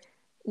better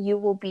you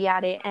will be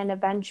at it, and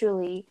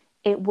eventually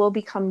it will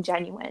become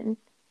genuine,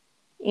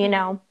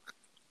 Mm-hmm.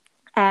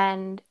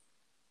 and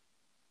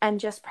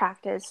just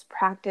practice,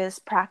 practice,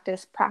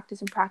 practice,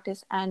 practice, and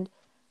practice, and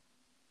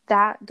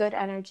that good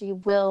energy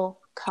will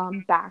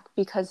come back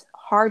because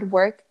hard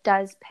work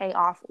does pay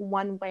off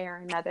one way or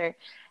another.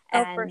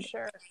 Oh, for And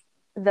sure.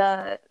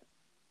 the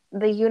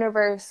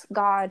universe,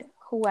 God,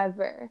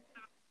 whoever,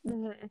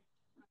 Mm-hmm.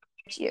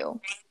 you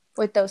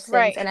with those things.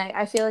 Right. And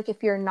I feel like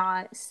if you're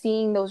not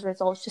seeing those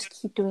results, just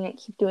keep doing it,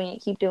 keep doing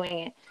it, keep doing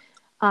it.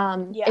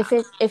 Yeah.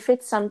 If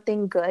it's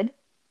something good,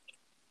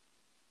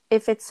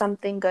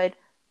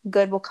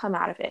 good will come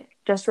out of it.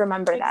 Just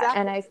remember that.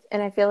 And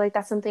Exactly. I feel like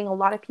that's something a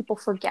lot of people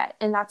forget.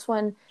 And that's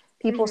when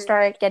people Mm-hmm.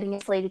 start getting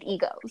inflated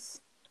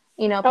egos.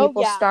 Oh,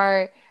 People yeah.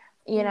 start,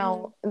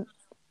 Mm-hmm.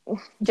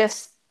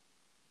 just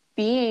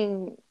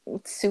being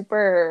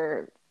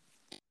super,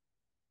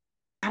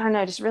 I don't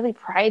know, just really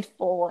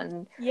prideful.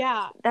 And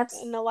Yeah.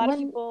 that's And a lot of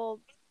when people,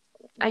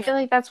 I feel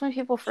yeah. like that's when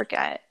people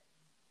forget,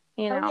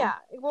 you Oh, know? yeah.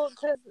 Well,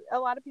 because a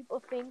lot of people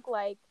think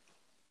like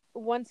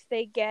once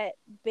they get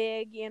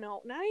big,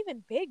 not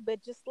even big,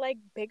 but just like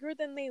bigger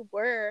than they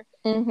were,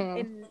 Mm-hmm.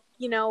 and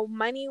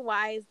money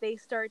wise, they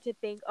start to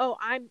think, oh,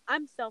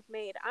 I'm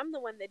self-made, I'm the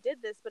one that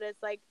did this. But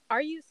it's like,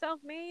 are you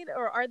self-made,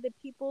 or are the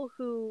people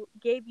who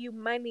gave you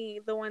money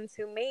the ones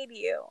who made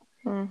you?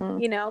 Mm-hmm.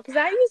 Because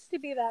I used to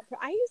be that.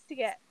 I used to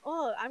get,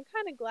 oh, I'm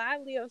kind of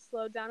glad Leo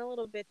slowed down a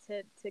little bit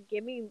to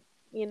give me,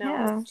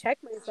 Yeah. check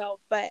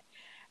myself. But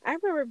I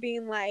remember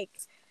being like,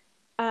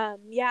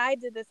 yeah, I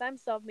did this, I'm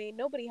self-made,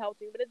 nobody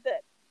helped me. But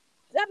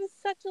that is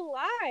such a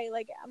lie.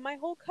 Like, my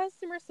whole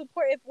customer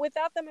support, if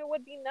without them it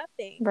would be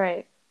nothing.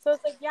 Right. So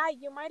it's like, yeah,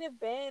 you might have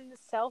been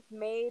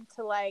self-made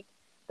to like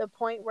the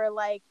point where,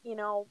 like,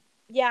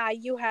 yeah,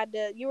 you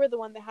were the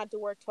one that had to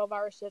work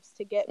 12-hour shifts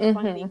to get Mm-hmm.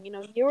 funding.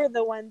 You were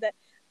the one that,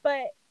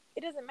 but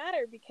it doesn't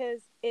matter,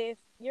 because if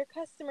your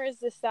customers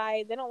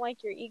decide they don't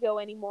like your ego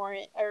anymore,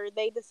 or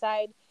they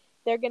decide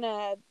they're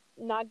gonna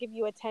not give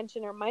you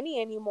attention or money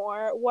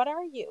anymore, what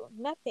are you?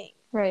 Nothing.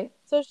 Right.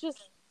 So it's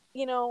just,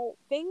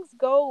 things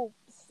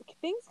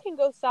can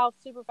go south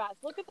super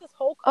fast. Look at this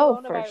whole Oh,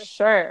 for coronavirus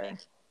sure. pandemic.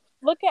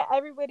 Look at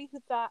everybody who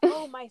thought,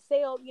 oh, my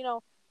sale,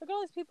 look at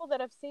all these people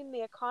that have seen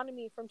the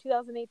economy from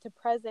 2008 to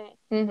present,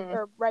 Mm-hmm.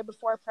 or right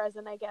before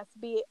present, I guess,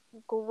 be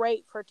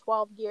great for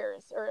 12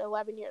 years or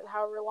 11 years,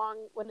 however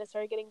long, when it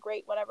started getting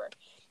great, whatever.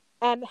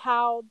 And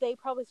how they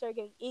probably started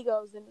getting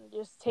egos and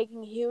just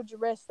taking huge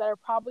risks that are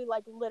probably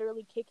like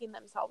literally kicking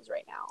themselves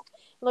right now.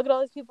 Look at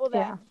all these people that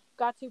Yeah.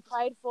 got too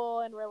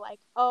prideful and were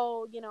like,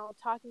 oh,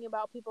 talking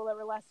about people that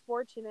were less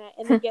fortunate,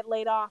 and then get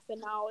laid off,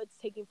 and now it's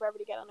taking forever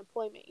to get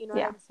unemployment. You know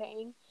what Yeah. I'm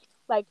saying?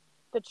 Like,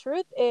 the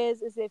truth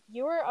is if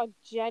you're a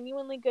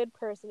genuinely good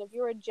person, if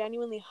you're a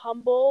genuinely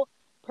humble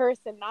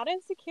person, not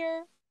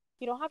insecure,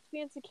 you don't have to be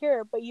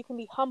insecure, but you can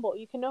be humble.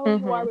 You can know who you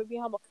Mm-hmm. are, but be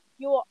humble.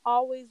 You will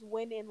always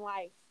win in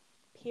life.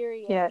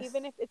 Period. Yes.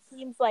 Even if it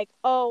seems like,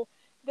 oh,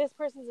 this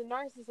person's a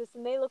narcissist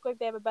and they look like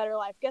they have a better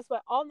life. Guess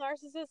what? All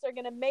narcissists are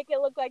going to make it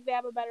look like they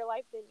have a better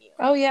life than you.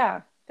 Oh,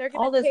 yeah. They're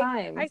going All to the take,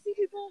 time. I see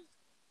people,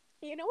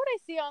 what I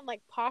see on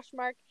like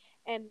Poshmark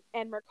and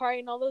Mercari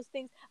and all those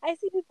things? I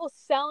see people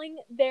selling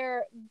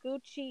their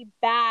Gucci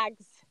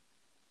bags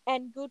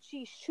and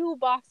Gucci shoe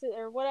boxes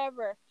or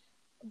whatever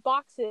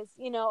boxes,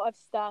 of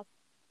stuff,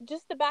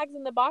 just the bags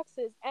and the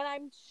boxes. And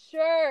I'm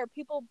sure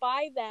people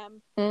buy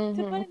them to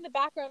Mm-hmm. put in the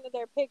background of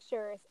their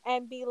pictures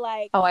and be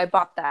like, Oh, I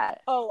bought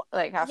that. oh,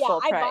 Like, half yeah,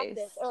 full I bought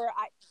this. price. Or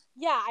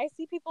yeah, I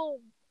see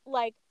people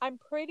like, I'm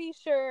pretty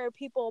sure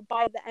people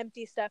buy the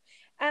empty stuff.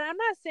 And I'm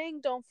not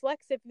saying don't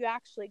flex if you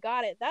actually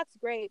got it. That's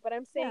great. But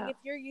I'm saying if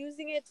you're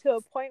using it to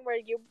a point where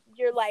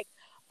you're like,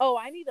 oh,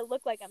 I need to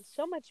look like I'm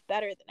so much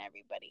better than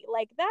everybody.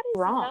 Like, that is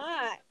wrong.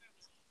 not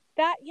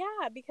that,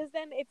 yeah, because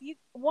then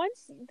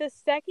once the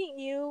second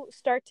you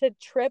start to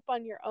trip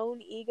on your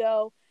own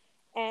ego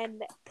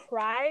and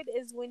pride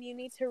is when you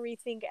need to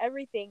rethink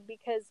everything.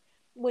 Because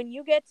when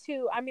you get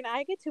to, I mean,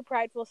 I get too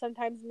prideful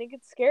sometimes and it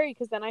gets scary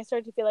because then I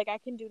start to feel like I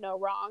can do no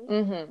wrong.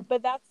 Mm-hmm.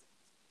 But that's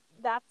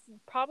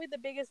probably the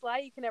biggest lie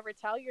you can ever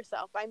tell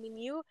yourself. I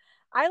mean,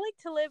 I like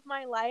to live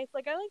my life,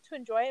 like, I like to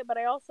enjoy it, but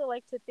I also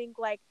like to think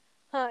like,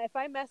 if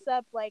I mess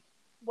up, like,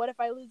 what if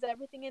I lose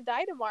everything and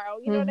die tomorrow?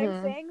 You know what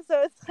I'm saying?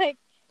 So it's like,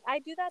 I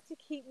do that to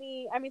keep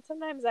me, I mean,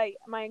 sometimes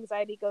my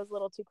anxiety goes a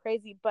little too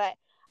crazy, but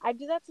I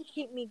do that to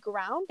keep me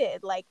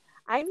grounded. Like,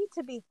 I need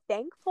to be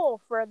thankful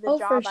for the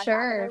job I have, and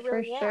I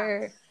really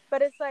am.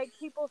 But it's like,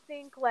 people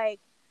think like,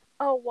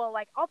 oh, well,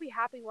 like, I'll be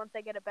happy once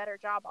I get a better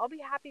job. I'll be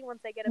happy once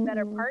I get a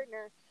better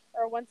partner,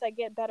 or once I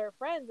get better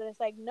friends. And it's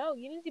like, no,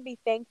 you need to be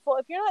thankful.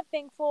 If you're not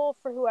thankful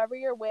for whoever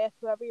you're with,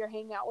 whoever you're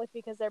hanging out with,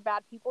 because they're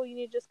bad people, you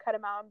need to just cut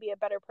them out and be a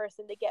better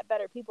person to get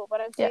better people.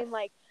 But I'm saying,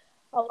 like,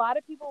 a lot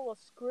of people will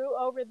screw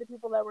over the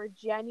people that were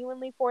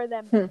genuinely for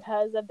them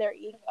because of their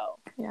ego.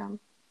 Yeah.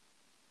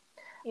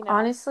 You know?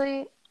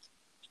 Honestly,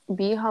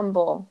 be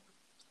humble,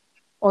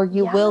 or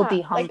you will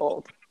be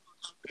humbled.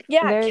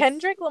 Like,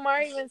 Kendrick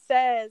Lamar even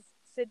says,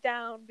 sit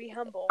down, be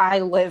humble. I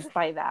live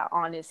by that,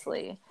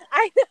 honestly.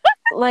 I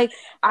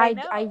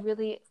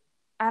really,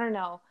 I don't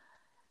know.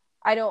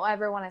 I don't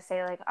ever want to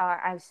say, like,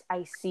 I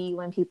see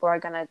when people are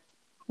going to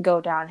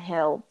go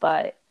downhill,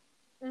 but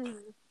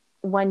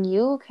when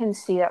you can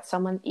see that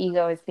someone's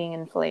ego is being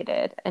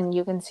inflated, and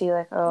you can see,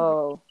 like,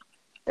 oh,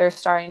 they're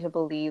starting to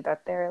believe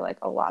that they're, like,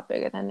 a lot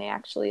bigger than they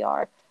actually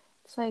are.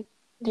 It's like,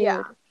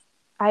 dude,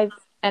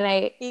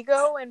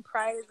 ego and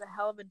pride is a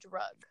hell of a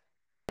drug.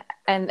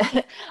 And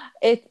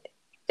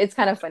it's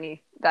kind of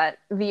funny that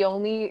the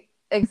only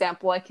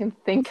example I can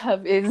think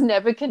of is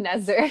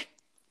Nebuchadnezzar.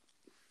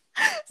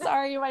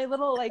 Sorry, my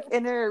little, like,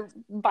 inner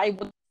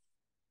Bible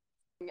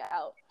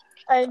out.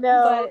 I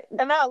know,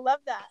 and I love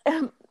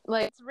that.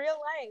 Like, it's real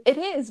life. It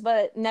is,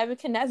 but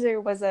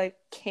Nebuchadnezzar was a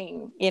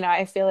king. You know,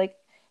 I feel like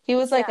he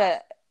was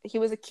he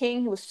was a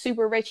king. He was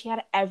super rich. He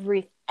had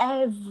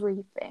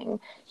everything.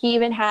 He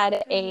even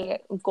had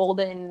a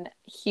golden,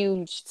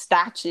 huge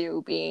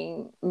statue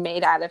being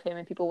made out of him,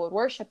 and people would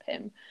worship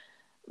him.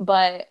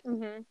 But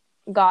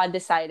God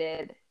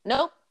decided,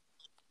 nope,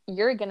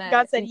 you're gonna.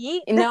 God said,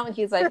 yeet. No,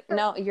 he's like,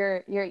 no,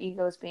 your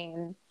ego's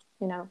being,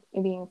 you're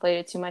being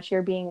inflated too much.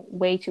 You're being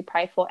way too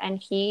prideful. And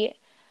he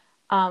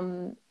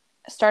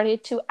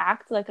started to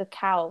act like a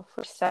cow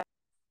for 7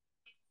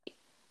 years.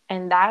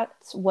 And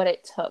that's what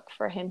it took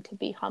for him to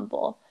be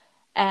humble.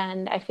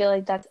 And I feel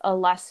like that's a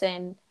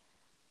lesson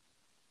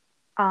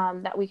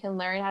that we can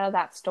learn out of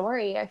that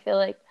story. I feel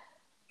like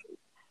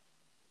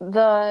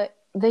the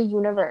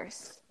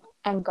universe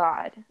and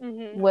God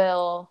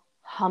will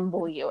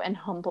humble you and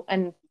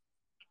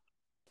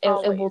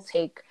it will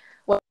take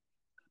what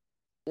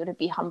you to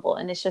be humble.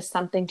 And it's just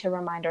something to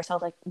remind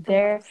ourselves, like,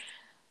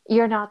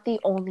 you're not the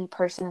only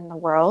person in the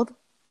world.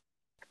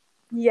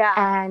 Yeah.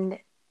 And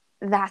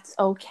that's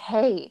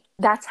okay.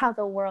 That's how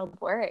the world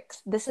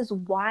works. This is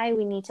why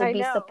we need to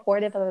be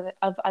supportive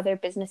of other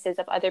businesses,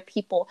 of other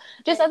people,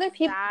 other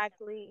people.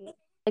 Exactly.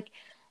 Like,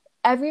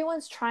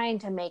 everyone's trying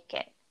to make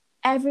it.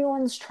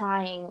 Everyone's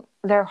trying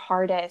their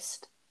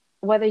hardest.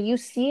 Whether you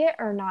see it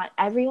or not,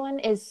 everyone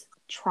is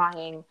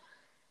trying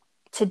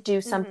to do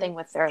something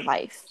with their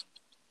life.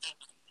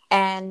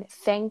 And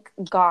thank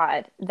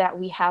God that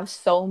we have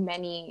so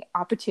many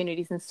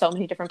opportunities in so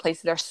many different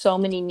places. There's so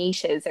many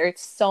niches. There's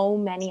so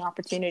many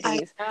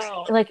opportunities. I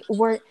know. Like,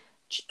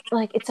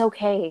 it's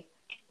okay.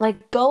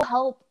 Like, go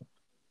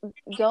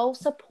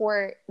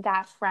support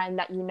that friend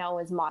that you know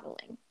is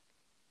modeling.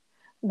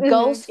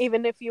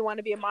 Even if you want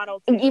to be a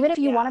model too. Even if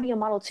you want to be a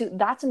model too,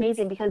 that's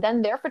amazing, because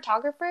then their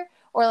photographer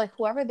or, like,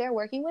 whoever they're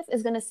working with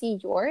is going to see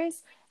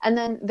yours, and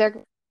then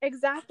they're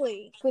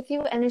with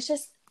you, and it's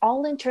just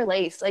all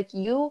interlaced. Like,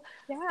 you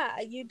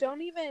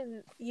don't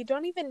even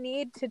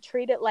need to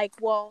treat it like,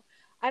 well,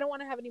 I don't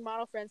want to have any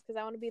model friends because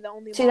I want to be the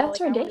only model. That's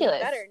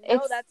ridiculous.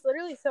 No, that's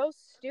literally so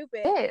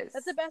stupid. It is.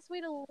 That's the best way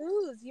to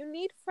lose. You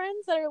need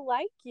friends that are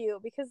like you,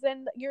 because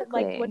then you're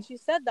like what you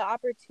said, the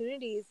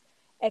opportunities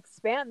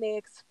expand, they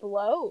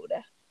explode.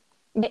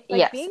 Like,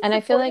 yes, and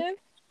I feel like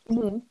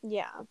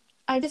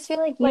I just feel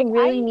like you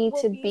really need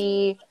to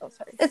be.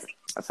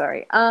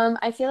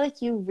 I feel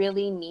like you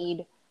really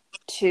need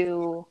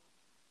to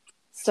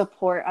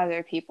support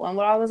other people. And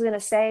what I was gonna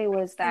say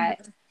was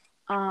that,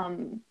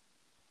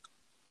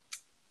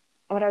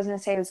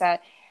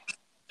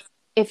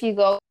 if you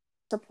go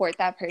support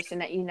that person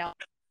that you know,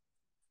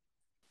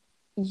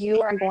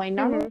 you are going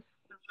not,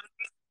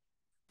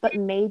 but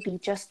maybe,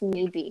 just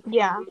maybe,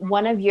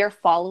 one of your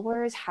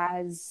followers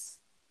has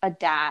a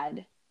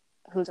dad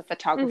who's a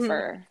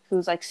photographer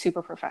who's, like,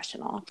 super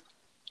professional.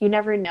 You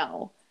never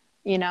know.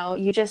 You know,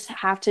 you just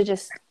have to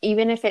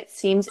even if it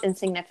seems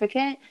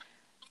insignificant,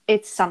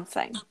 it's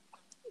something,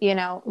 you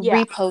know,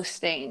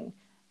 reposting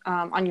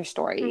on your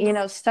story, you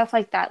know, stuff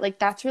like that. Like,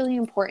 that's really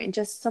important.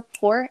 Just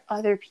support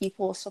other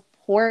people,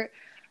 support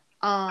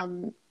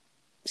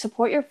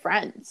your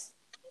friends,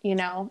 you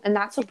know, and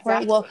that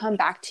support will come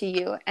back to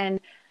you.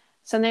 And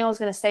something I was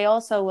going to say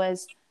also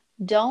was,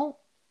 don't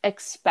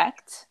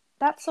expect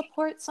that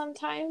support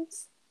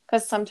sometimes,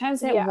 because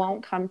sometimes it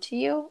won't come to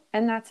you,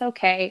 and that's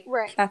okay.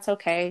 Right. That's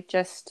okay.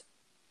 Just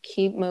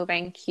keep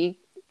moving, keep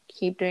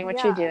doing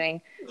what you're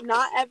doing.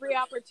 Not every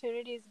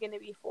opportunity is going to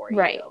be for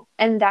you.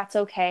 And that's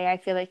okay. I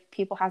feel like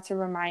people have to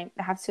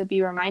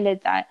be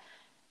reminded that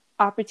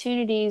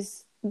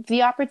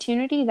the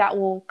opportunity that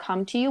will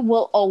come to you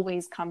will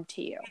always come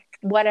to you.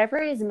 Whatever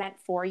is meant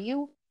for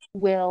you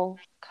will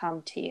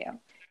come to you,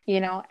 you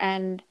know,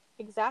 and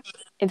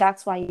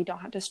that's why you don't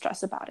have to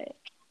stress about it,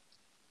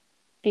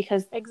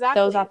 because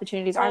those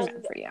opportunities are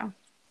meant for you.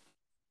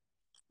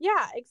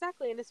 Yeah,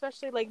 exactly. And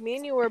especially, like, me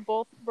and you were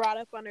both brought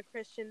up on a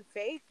Christian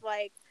faith.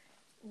 Like,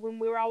 when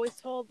we were always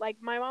told, like,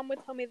 my mom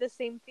would tell me the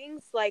same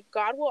things, like,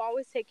 God will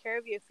always take care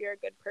of you if you're a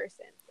good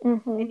person.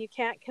 And you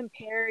can't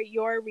compare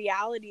your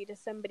reality to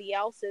somebody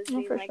else's,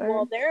 being like,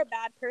 well, they're a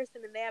bad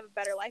person and they have a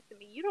better life than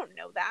me. You don't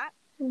know that.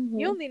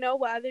 You only know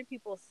what other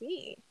people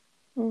see.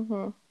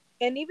 And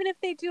even if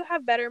they do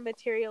have better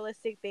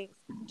materialistic things,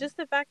 just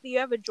the fact that you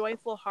have a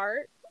joyful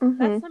heart,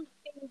 that's something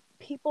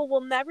people will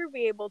never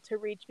be able to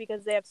reach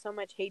because they have so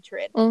much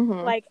hatred.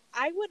 Like,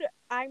 I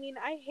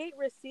hate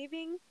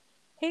receiving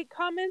hate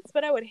comments,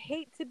 but I would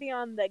hate to be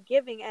on the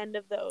giving end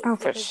of those.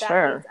 Because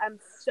that means I'm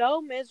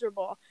so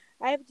miserable.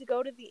 I have to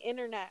go to the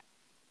internet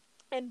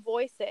and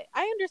voice it.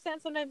 I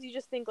understand sometimes you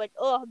just think, like,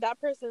 oh,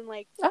 that person,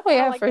 like,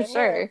 for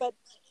sure.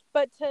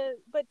 But because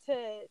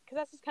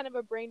that's just kind of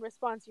a brain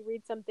response. You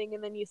read something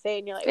and then you say it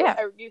and you're like,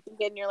 or you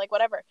think it and you're like,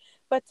 whatever.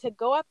 But to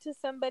go up to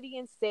somebody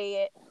and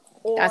say it,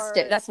 or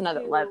that's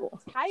another level.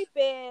 Type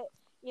it,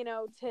 you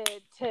know, to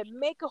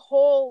make a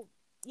whole,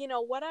 you know,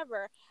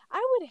 whatever.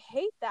 I would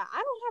hate that.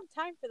 I don't have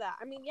time for that.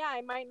 I mean, yeah,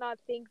 I might not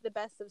think the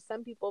best of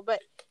some people, but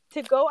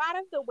to go out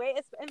of the way,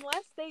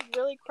 unless they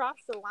really cross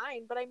the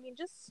line. But I mean,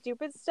 just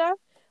stupid stuff.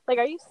 Like,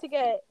 I used to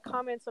get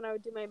comments when I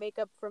would do my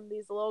makeup from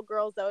these little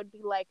girls that would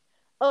be like,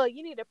 oh,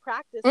 you need to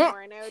practice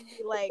more. And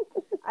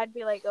I'd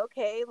be like,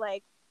 okay,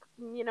 like,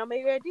 you know,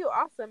 maybe I do.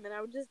 Awesome. And I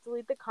would just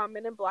delete the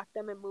comment and block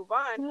them and move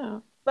on. Yeah.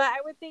 But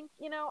I would think,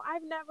 you know,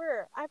 I've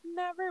never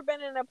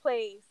been in a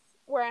place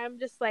where I'm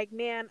just like,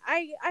 man,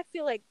 I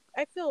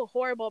feel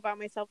horrible about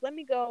myself. Let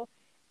me go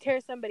tear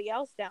somebody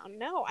else down.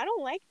 No, I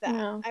don't like that.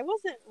 No. I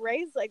wasn't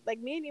raised like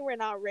me and you were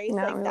not raised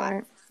like that.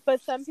 Weren't.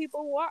 But some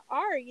people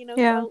are, you know,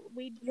 so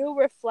we do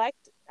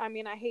reflect. I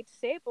mean, I hate to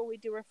say it, but we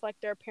do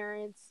reflect our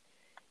parents'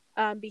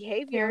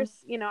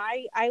 behaviors. You know,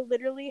 I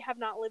literally have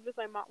not lived with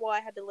my mom. Well, I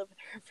had to live with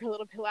her for a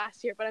little bit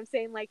last year, but I'm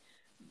saying, like,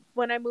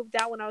 when I moved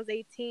out when I was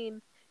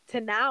 18 to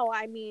now,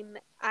 I mean,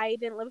 I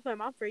didn't live with my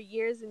mom for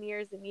years and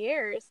years and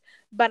years,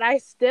 but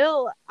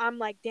I'm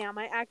like, damn,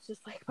 I act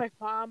just like my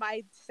mom.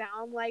 I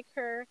sound like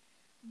her.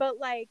 But,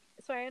 like,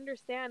 so I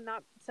understand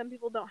not some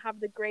people don't have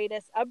the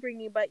greatest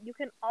upbringing, but you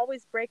can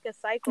always break a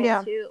cycle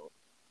too.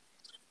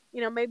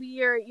 You know, maybe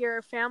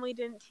your family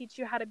didn't teach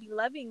you how to be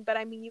loving, but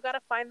I mean, you got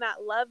to find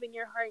that love in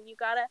your heart, and you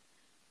got to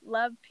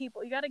love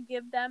people. You got to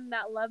give them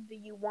that love that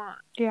you want.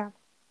 Yeah.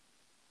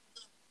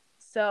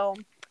 So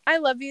I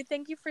love you.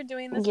 Thank you for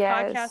doing this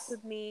podcast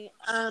with me.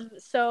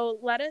 So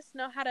let us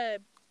know how to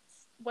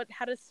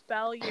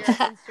spell your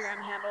Instagram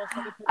handle.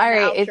 So we can all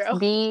right, it's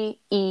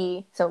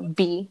B-E. So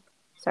B.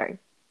 Sorry,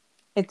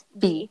 it's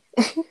B.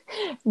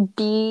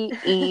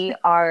 BERECAVAS.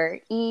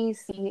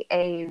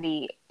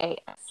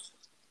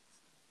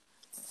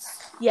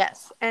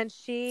 Yes, and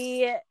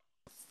she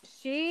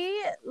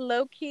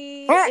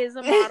low-key is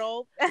a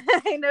model.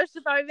 I know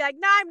she'll probably be like,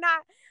 no, I'm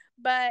not,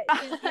 but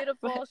she's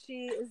beautiful.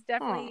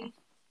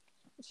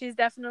 You've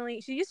had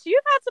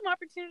some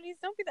opportunities.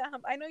 Don't be that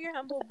humble. I know you're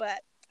humble,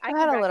 but I've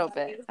had a little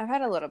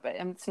bit.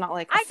 It's not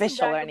like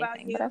official or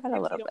anything, but I've had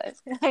a little bit.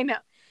 I know.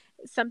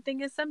 Something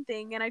is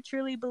something, and I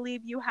truly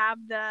believe you have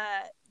the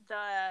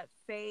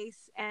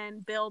face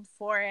and build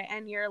for it,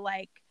 and you're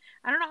like,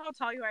 I don't know how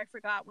tall you are. I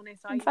forgot when I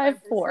saw you.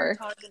 5'4".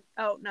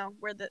 I'm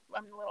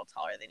a little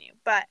taller than you,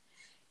 but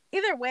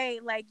either way,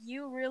 like,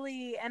 you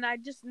really, and I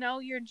just know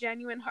your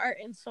genuine heart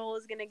and soul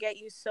is gonna get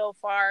you so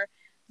far.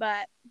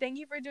 But thank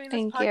you for doing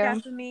this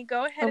podcast with me.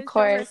 Go ahead and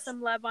show her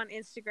some love on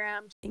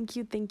Instagram. Thank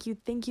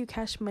you,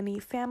 Cash Money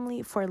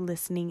family, for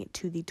listening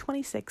to the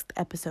 26th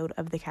episode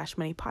of the Cash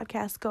Money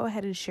podcast. Go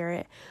ahead and share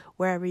it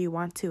wherever you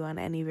want to on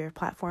any of your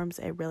platforms.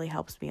 It really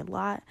helps me a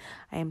lot.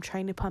 I am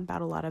trying to pump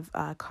out a lot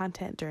of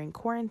content during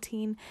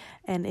quarantine.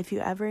 And if you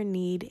ever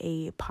need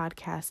a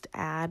podcast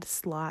ad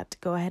slot,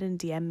 go ahead and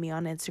DM me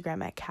on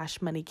Instagram at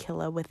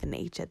CashMoneyKilla with an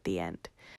H at the end.